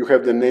rates, you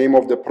have the name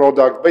of the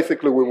product.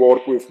 Basically, we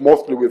work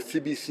mostly with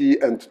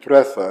CBC and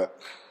Trece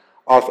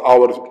as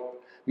our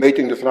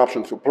mating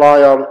disruption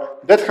supplier.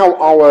 That's how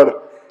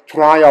our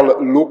trial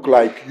looked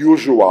like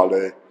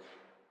usually.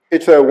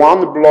 It's a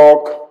one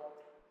block,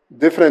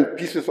 different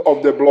pieces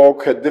of the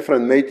block had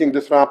different mating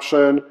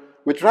disruption.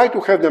 We try to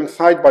have them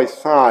side by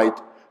side,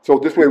 so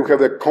this way we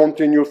have a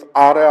continuous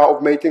area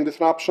of mating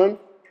disruption.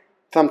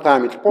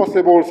 Sometimes it's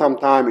possible,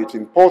 sometimes it's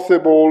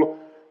impossible.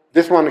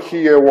 This one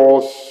here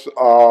was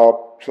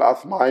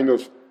plus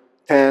minus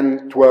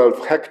 10,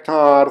 12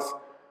 hectares,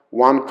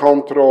 one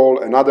control,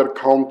 another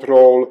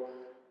control.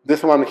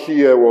 This one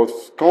here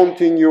was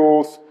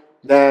continuous.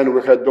 Then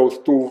we had those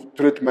 2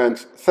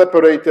 treatments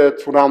separated,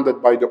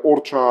 surrounded by the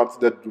orchards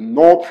that do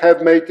not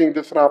have mating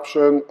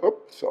disruption.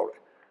 Oops, sorry.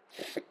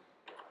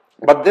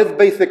 But that's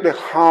basically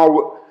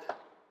how,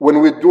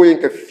 when we're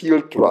doing a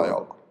field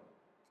trial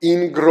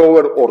in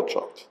grower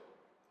orchards,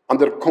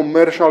 under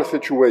commercial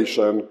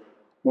situation,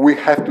 we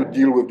have to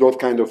deal with those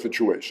kind of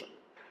situations.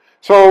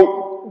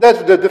 So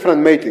that's the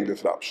different mating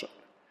disruption.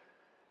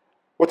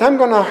 What I'm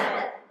going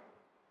to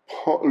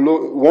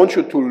want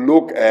you to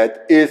look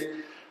at is,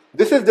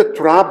 this is the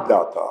trap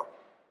data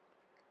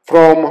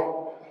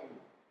from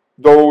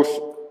those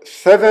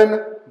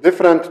 7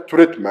 different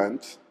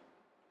treatments.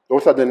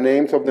 Those are the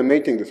names of the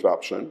mating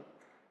disruption,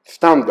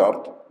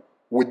 standard,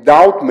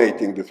 without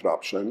mating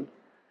disruption,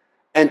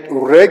 and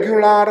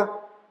regular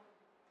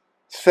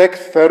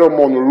sex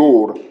pheromone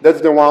lure.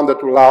 That's the one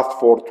that will last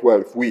for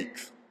 12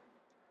 weeks.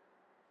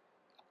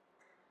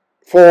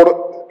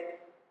 For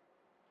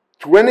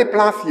 20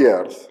 plus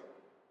years,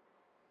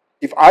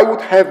 if I would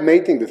have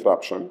mating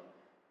disruption,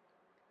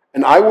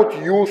 and I would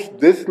use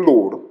this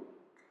lure,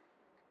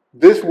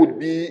 this would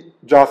be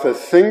just a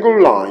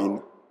single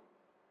line,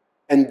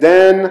 and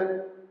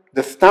then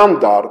the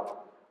standard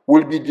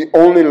will be the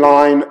only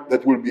line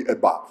that will be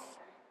above.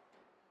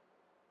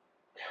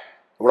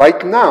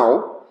 Right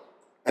now,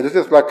 and this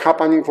is like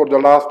happening for the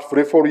last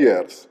 3-4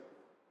 years,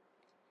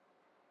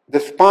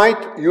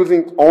 despite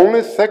using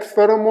only sex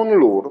pheromone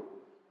lure,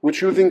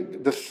 which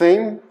using the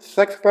same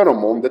sex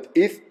pheromone that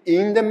is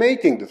in the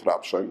mating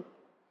disruption,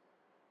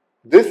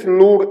 this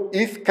lure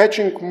is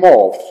catching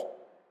moths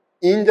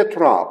in the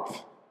traps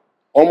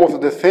almost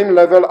at the same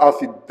level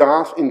as it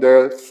does in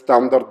the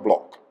standard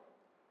block.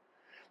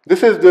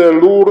 This is the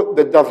lure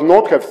that does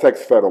not have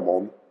sex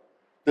pheromone.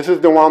 This is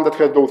the one that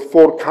has those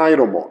 4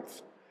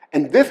 chiromones.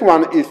 And this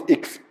one is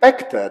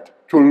expected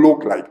to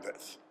look like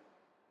this.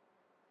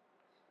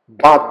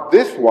 But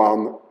this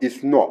one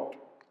is not.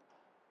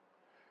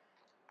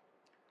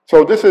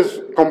 So this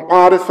is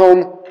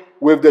comparison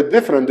with the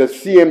different, the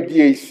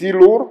CMDAC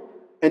lure.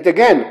 And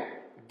again,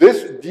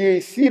 this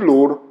DAC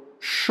lure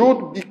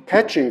should be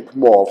catching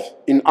moths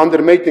in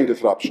under mating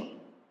disruption.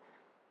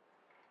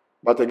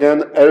 But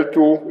again,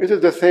 L2, it is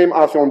the same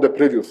as on the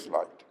previous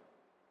slide.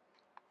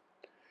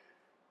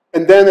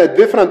 And then a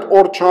different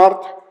org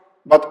chart,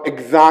 but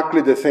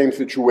exactly the same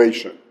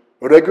situation.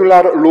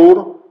 Regular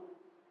lure,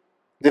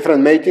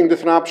 different mating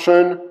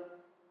disruption,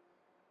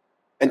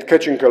 and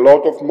catching a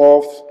lot of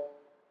moths,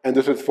 and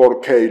this is for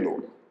K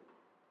lure.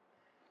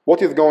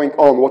 What is going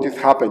on? What is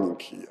happening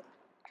here?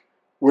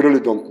 We really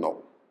don't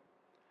know.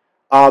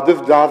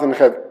 This doesn't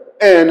have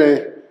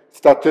any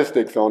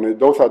statistics on it.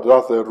 Those are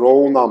just the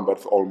raw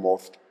numbers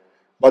almost.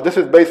 But this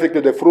is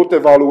basically the fruit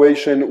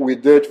evaluation we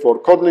did for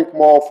codling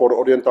moth, for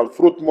oriental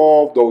fruit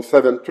moth, those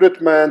 7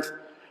 treatments,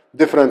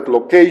 different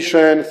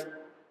locations.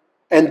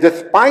 And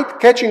despite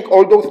catching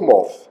all those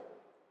moths,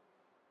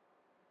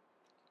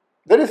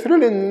 there is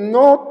really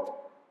not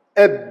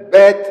a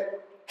bad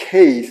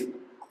case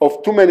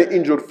of too many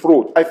injured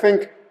fruit. I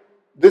think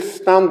this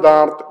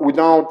standard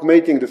without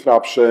mating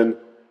disruption,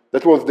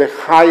 that was the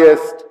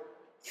highest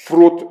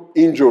fruit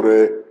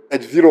injury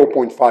at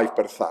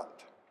 0.5%.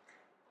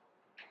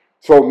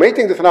 So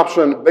mating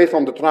disruption based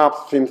on the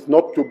traps seems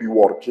not to be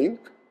working,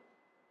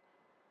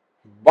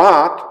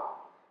 but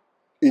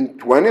in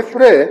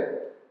 23,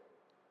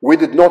 we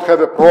did not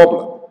have a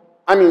problem.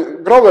 I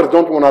mean, growers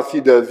don't want to see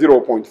the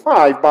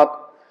 0.5, but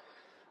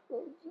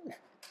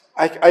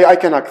I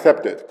can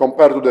accept it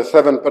compared to the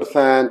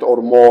 7%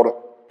 or more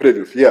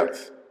previous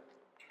years.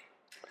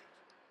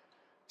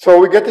 So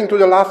we're getting to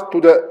the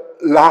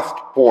last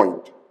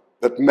point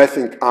that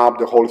messing up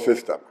the whole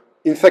system,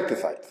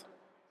 insecticides.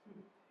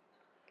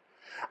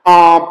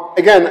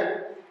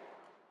 Again,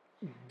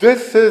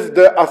 this is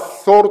the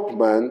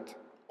assortment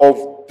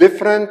of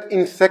different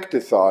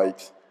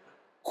insecticides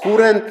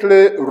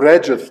currently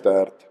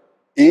registered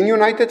in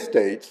United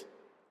States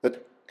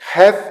that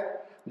have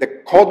the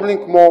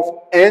codling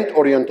moth and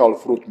oriental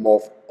fruit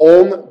moth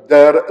on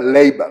their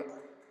label.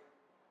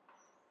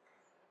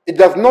 It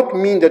does not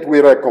mean that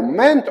we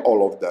recommend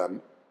all of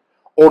them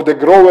or the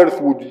growers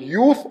would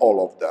use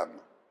all of them,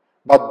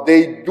 but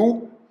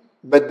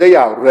they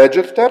are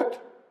registered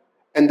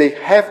and they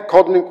have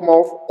codling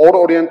moth or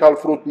oriental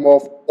fruit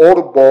moth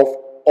or both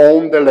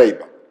on the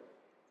label.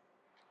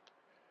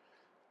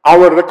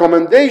 Our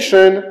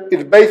recommendation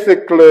is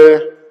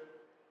basically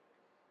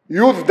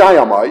use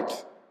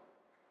diamides,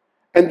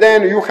 and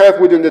then you have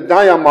within the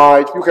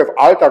diamides, you have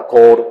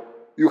Altacor,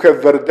 you have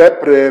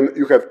Verdeprim,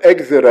 you have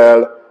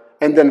Exirel,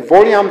 and then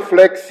Voliam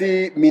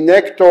Flexi,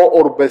 Minecto,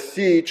 or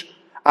Besige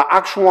are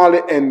actually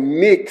a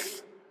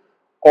mix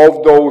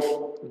of those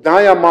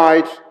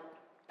diamides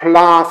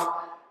plus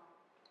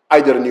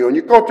either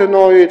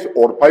neonicotinoids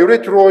or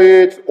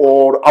pyrethroids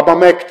or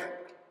abamectin.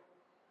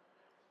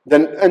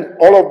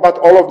 But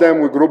all of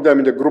them, we group them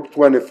in the group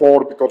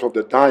 24 because of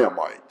the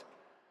diamide.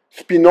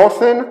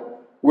 Spinosyn,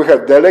 we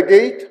have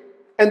delegate,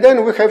 and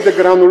then we have the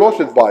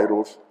granulosis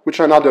virus, which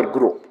is another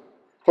group.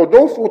 So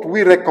those what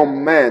we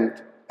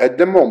recommend at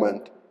the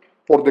moment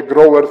for the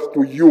growers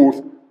to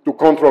use to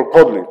control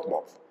codling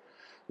moth.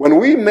 When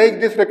we make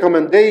this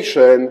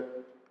recommendation,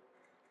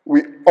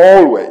 we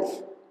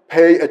always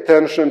pay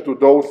attention to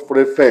those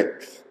 3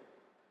 things: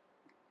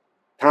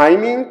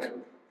 timing,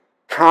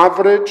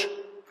 coverage,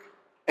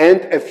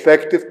 and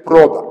effective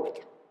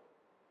product.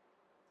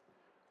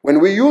 When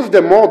we use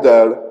the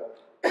model,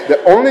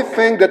 the only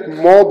thing that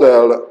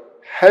model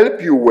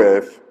help you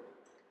with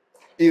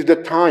is the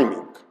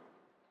timing.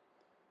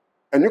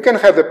 And you can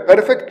have a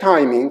perfect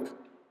timing,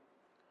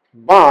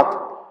 but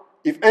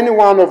if any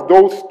one of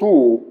those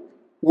 2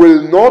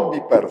 will not be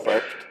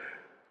perfect,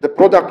 the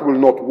product will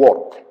not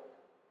work.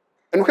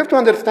 And we have to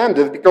understand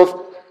this because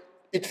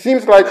it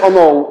seems like, oh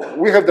no,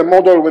 we have the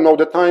model, we know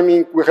the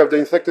timing, we have the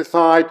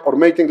insecticide or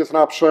mating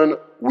disruption,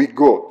 we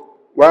good.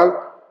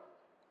 Well,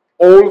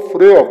 all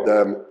 3 of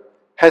them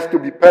has to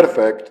be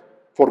perfect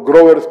for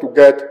growers to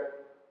get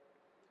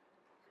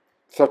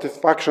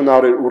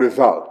satisfactory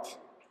results.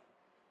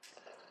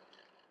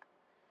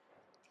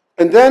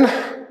 And then,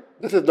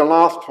 this is the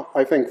last,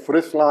 I think,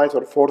 3 slides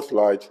or 4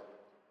 slides.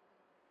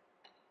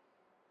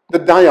 The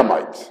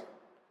diamides.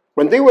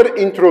 When they were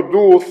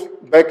introduced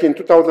back in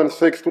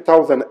 2006,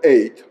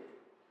 2008,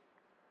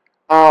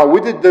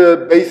 we did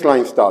the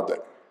baseline study.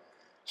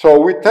 So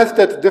we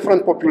tested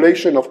different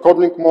populations of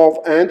codling moth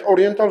and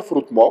oriental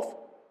fruit moth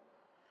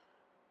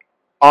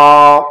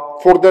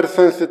for their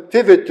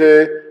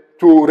sensitivity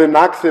to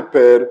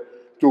Rynaxypyr,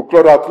 to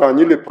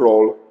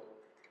chlorotraniliprole,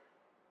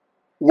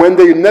 when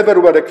they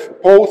never were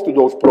exposed to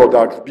those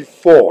products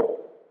before,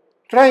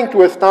 trying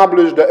to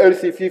establish the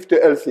LC50,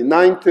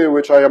 LC90,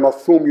 which I am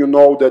assume you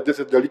know that this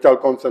is the lethal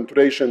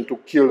concentration to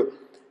kill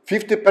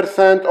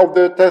 50% of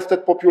the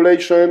tested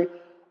population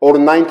or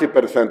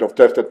 90% of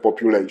tested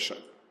population.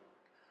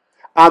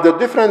 The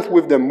difference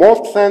with the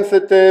most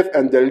sensitive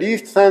and the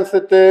least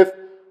sensitive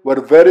were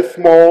very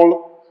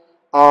small,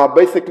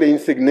 basically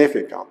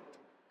insignificant.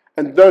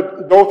 And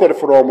those are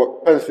from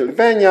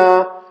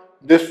Pennsylvania.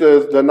 This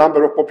is the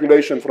number of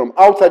population from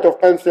outside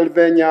of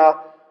Pennsylvania.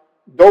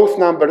 Those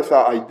numbers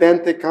are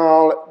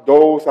identical.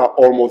 Those are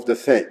almost the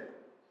same.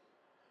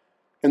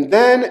 And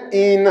then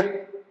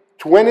in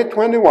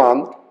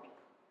 2021,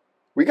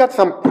 we got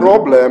some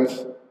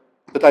problems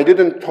that I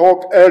didn't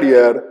talk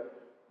earlier,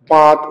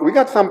 but we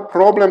got some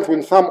problems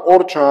with some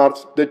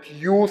orchards that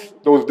use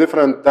those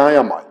different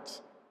diamides.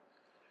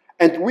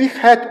 And we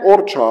had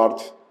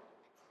orchards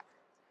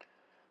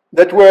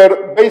that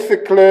were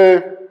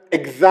basically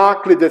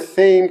exactly the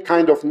same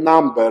kind of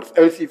numbers,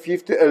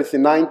 LC50,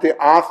 LC90,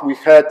 as we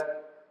had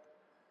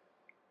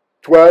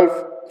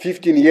 12,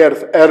 15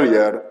 years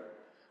earlier.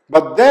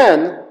 But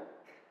then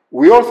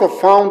we also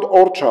found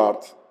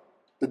orchards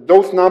that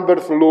those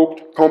numbers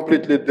looked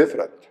completely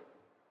different.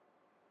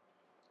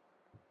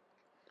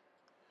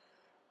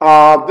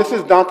 This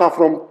is data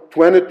from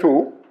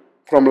 22,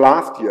 from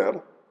last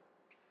year,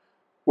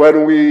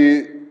 where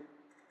we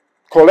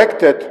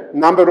collected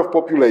number of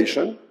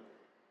population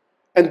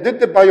and did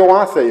the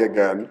bioassay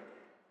again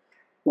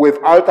with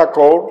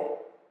Altacor,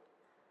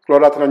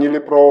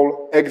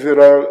 chlorotraniliprole,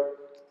 Exirel,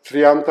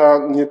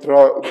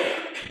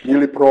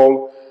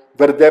 triantanitriliprole,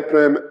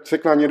 Verdeprim,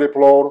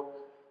 cyclaniliprole,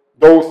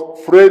 those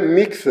 3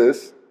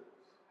 mixes,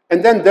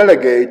 and then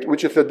delegate,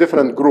 which is a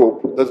different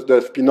group, that's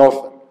the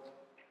spinosyn.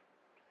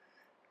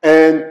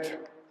 And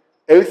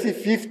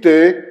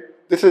LC50,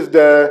 this is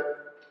the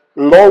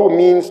low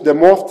means the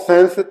most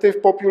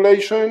sensitive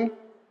population,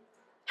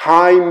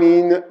 high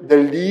mean the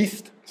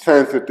least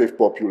sensitive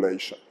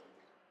population.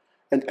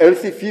 And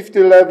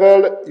LC50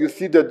 level, you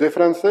see the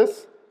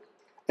differences,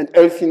 and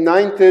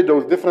LC90,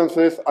 those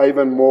differences are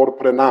even more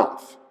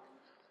pronounced.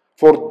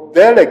 For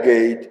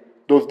delegate,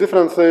 those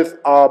differences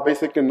are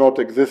basically not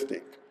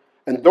existing.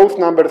 And those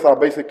numbers are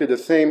basically the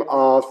same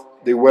as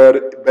they were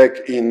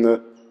back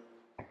in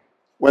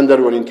when they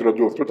were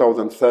introduced,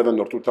 2007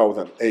 or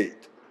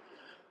 2008.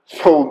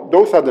 So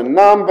those are the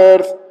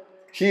numbers.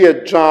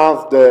 Here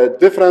just the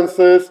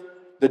differences,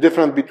 the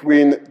difference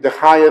between the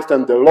highest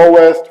and the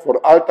lowest for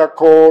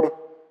Altacor,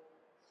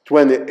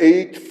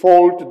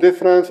 28-fold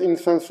difference in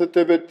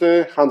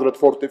sensitivity,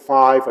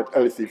 145 at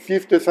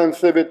LC50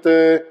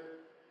 sensitivity.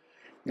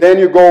 Then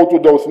you go to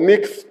those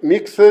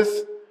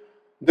mixes.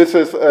 This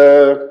is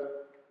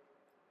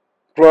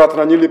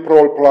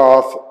chlorotraniliprole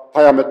plus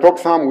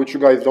thiamethoxam, which you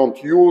guys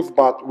don't use,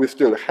 but we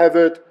still have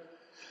it.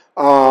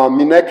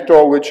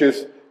 Minecto, which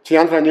is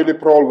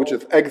triantaniprole, which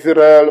is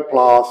Exirel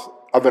plus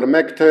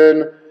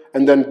avermectin,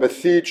 and then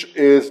Besich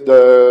is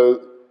the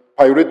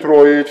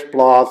pyrethroid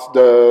plus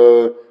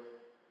the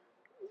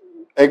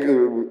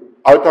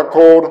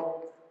Altacor.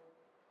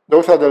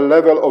 Those are the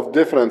level of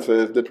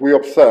differences that we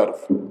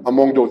observe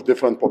among those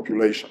different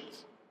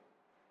populations.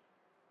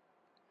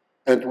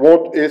 And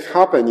what is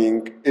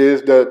happening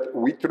is that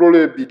we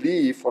truly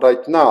believe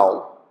right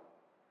now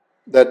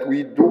that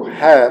we do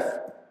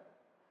have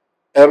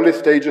early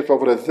stages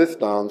of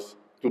resistance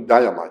to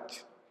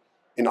diamides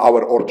in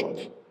our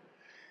orchards.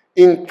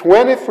 In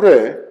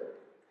 23,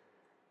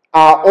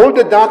 all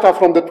the data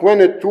from the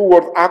 22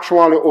 was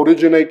actually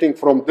originating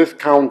from this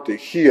county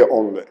here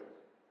only.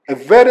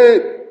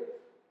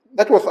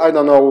 That was, I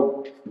don't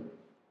know,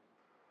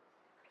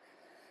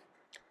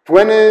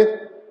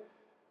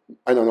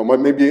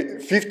 maybe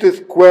 50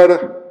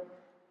 square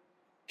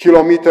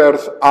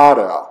kilometers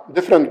area.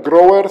 Different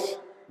growers,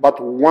 but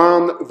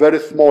one very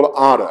small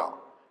area.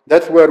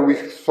 That's where we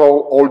saw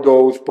all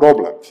those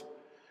problems.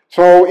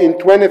 So in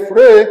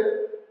 23,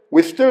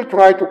 we still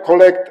try to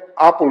collect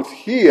apples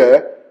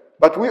here,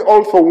 but we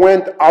also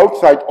went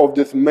outside of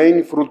this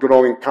main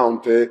fruit-growing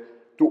county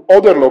to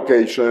other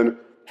location,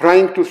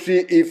 trying to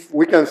see if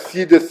we can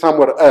see this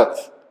somewhere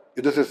else.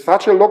 If this is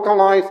such a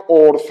localized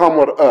or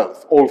somewhere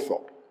else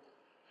also.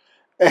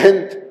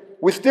 And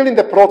we're still in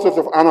the process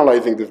of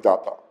analyzing this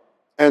data.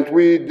 And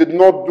we did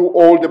not do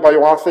all the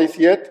bioassays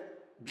yet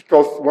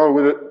because, well,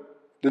 we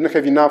didn't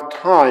have enough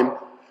time.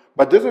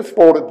 But this is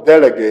for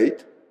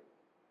delegate.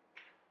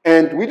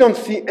 And we don't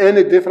see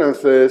any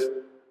differences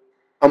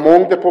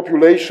among the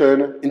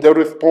population in the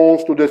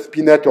response to the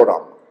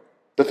spinetoram.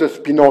 This is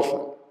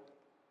spinosyn.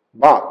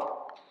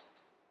 But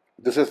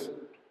this is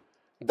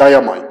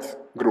diamide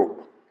group.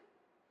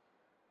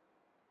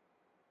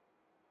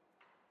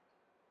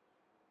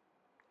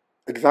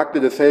 Exactly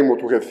the same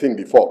what we have seen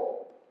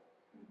before.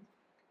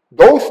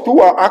 Those two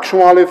are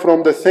actually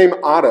from the same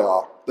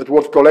area that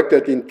was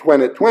collected in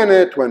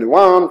 2020,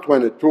 21,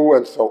 22,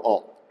 and so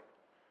on.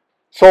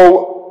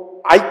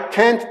 So I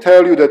can't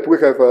tell you that we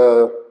have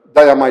a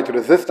diamide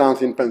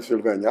resistance in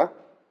Pennsylvania,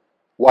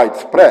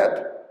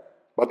 widespread,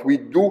 but we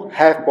do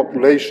have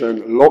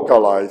population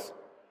localized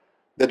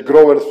that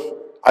growers,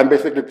 I'm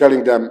basically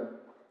telling them,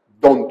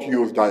 don't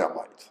use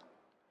diamides.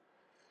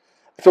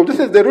 So this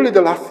is really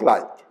the last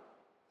slide.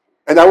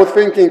 And I was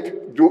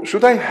thinking,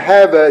 should I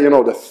have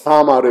the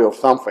summary of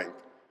something?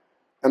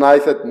 And I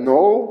said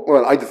no.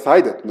 Well, I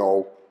decided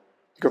no,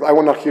 because I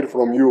want to hear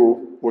from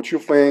you what you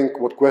think,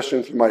 what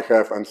questions you might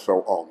have, and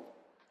so on.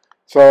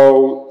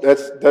 So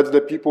that's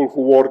the people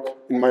who work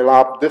in my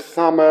lab this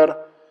summer,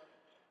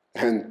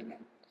 and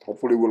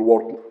hopefully will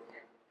work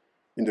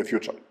in the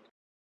future.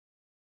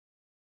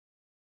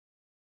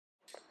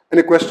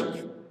 Any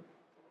questions?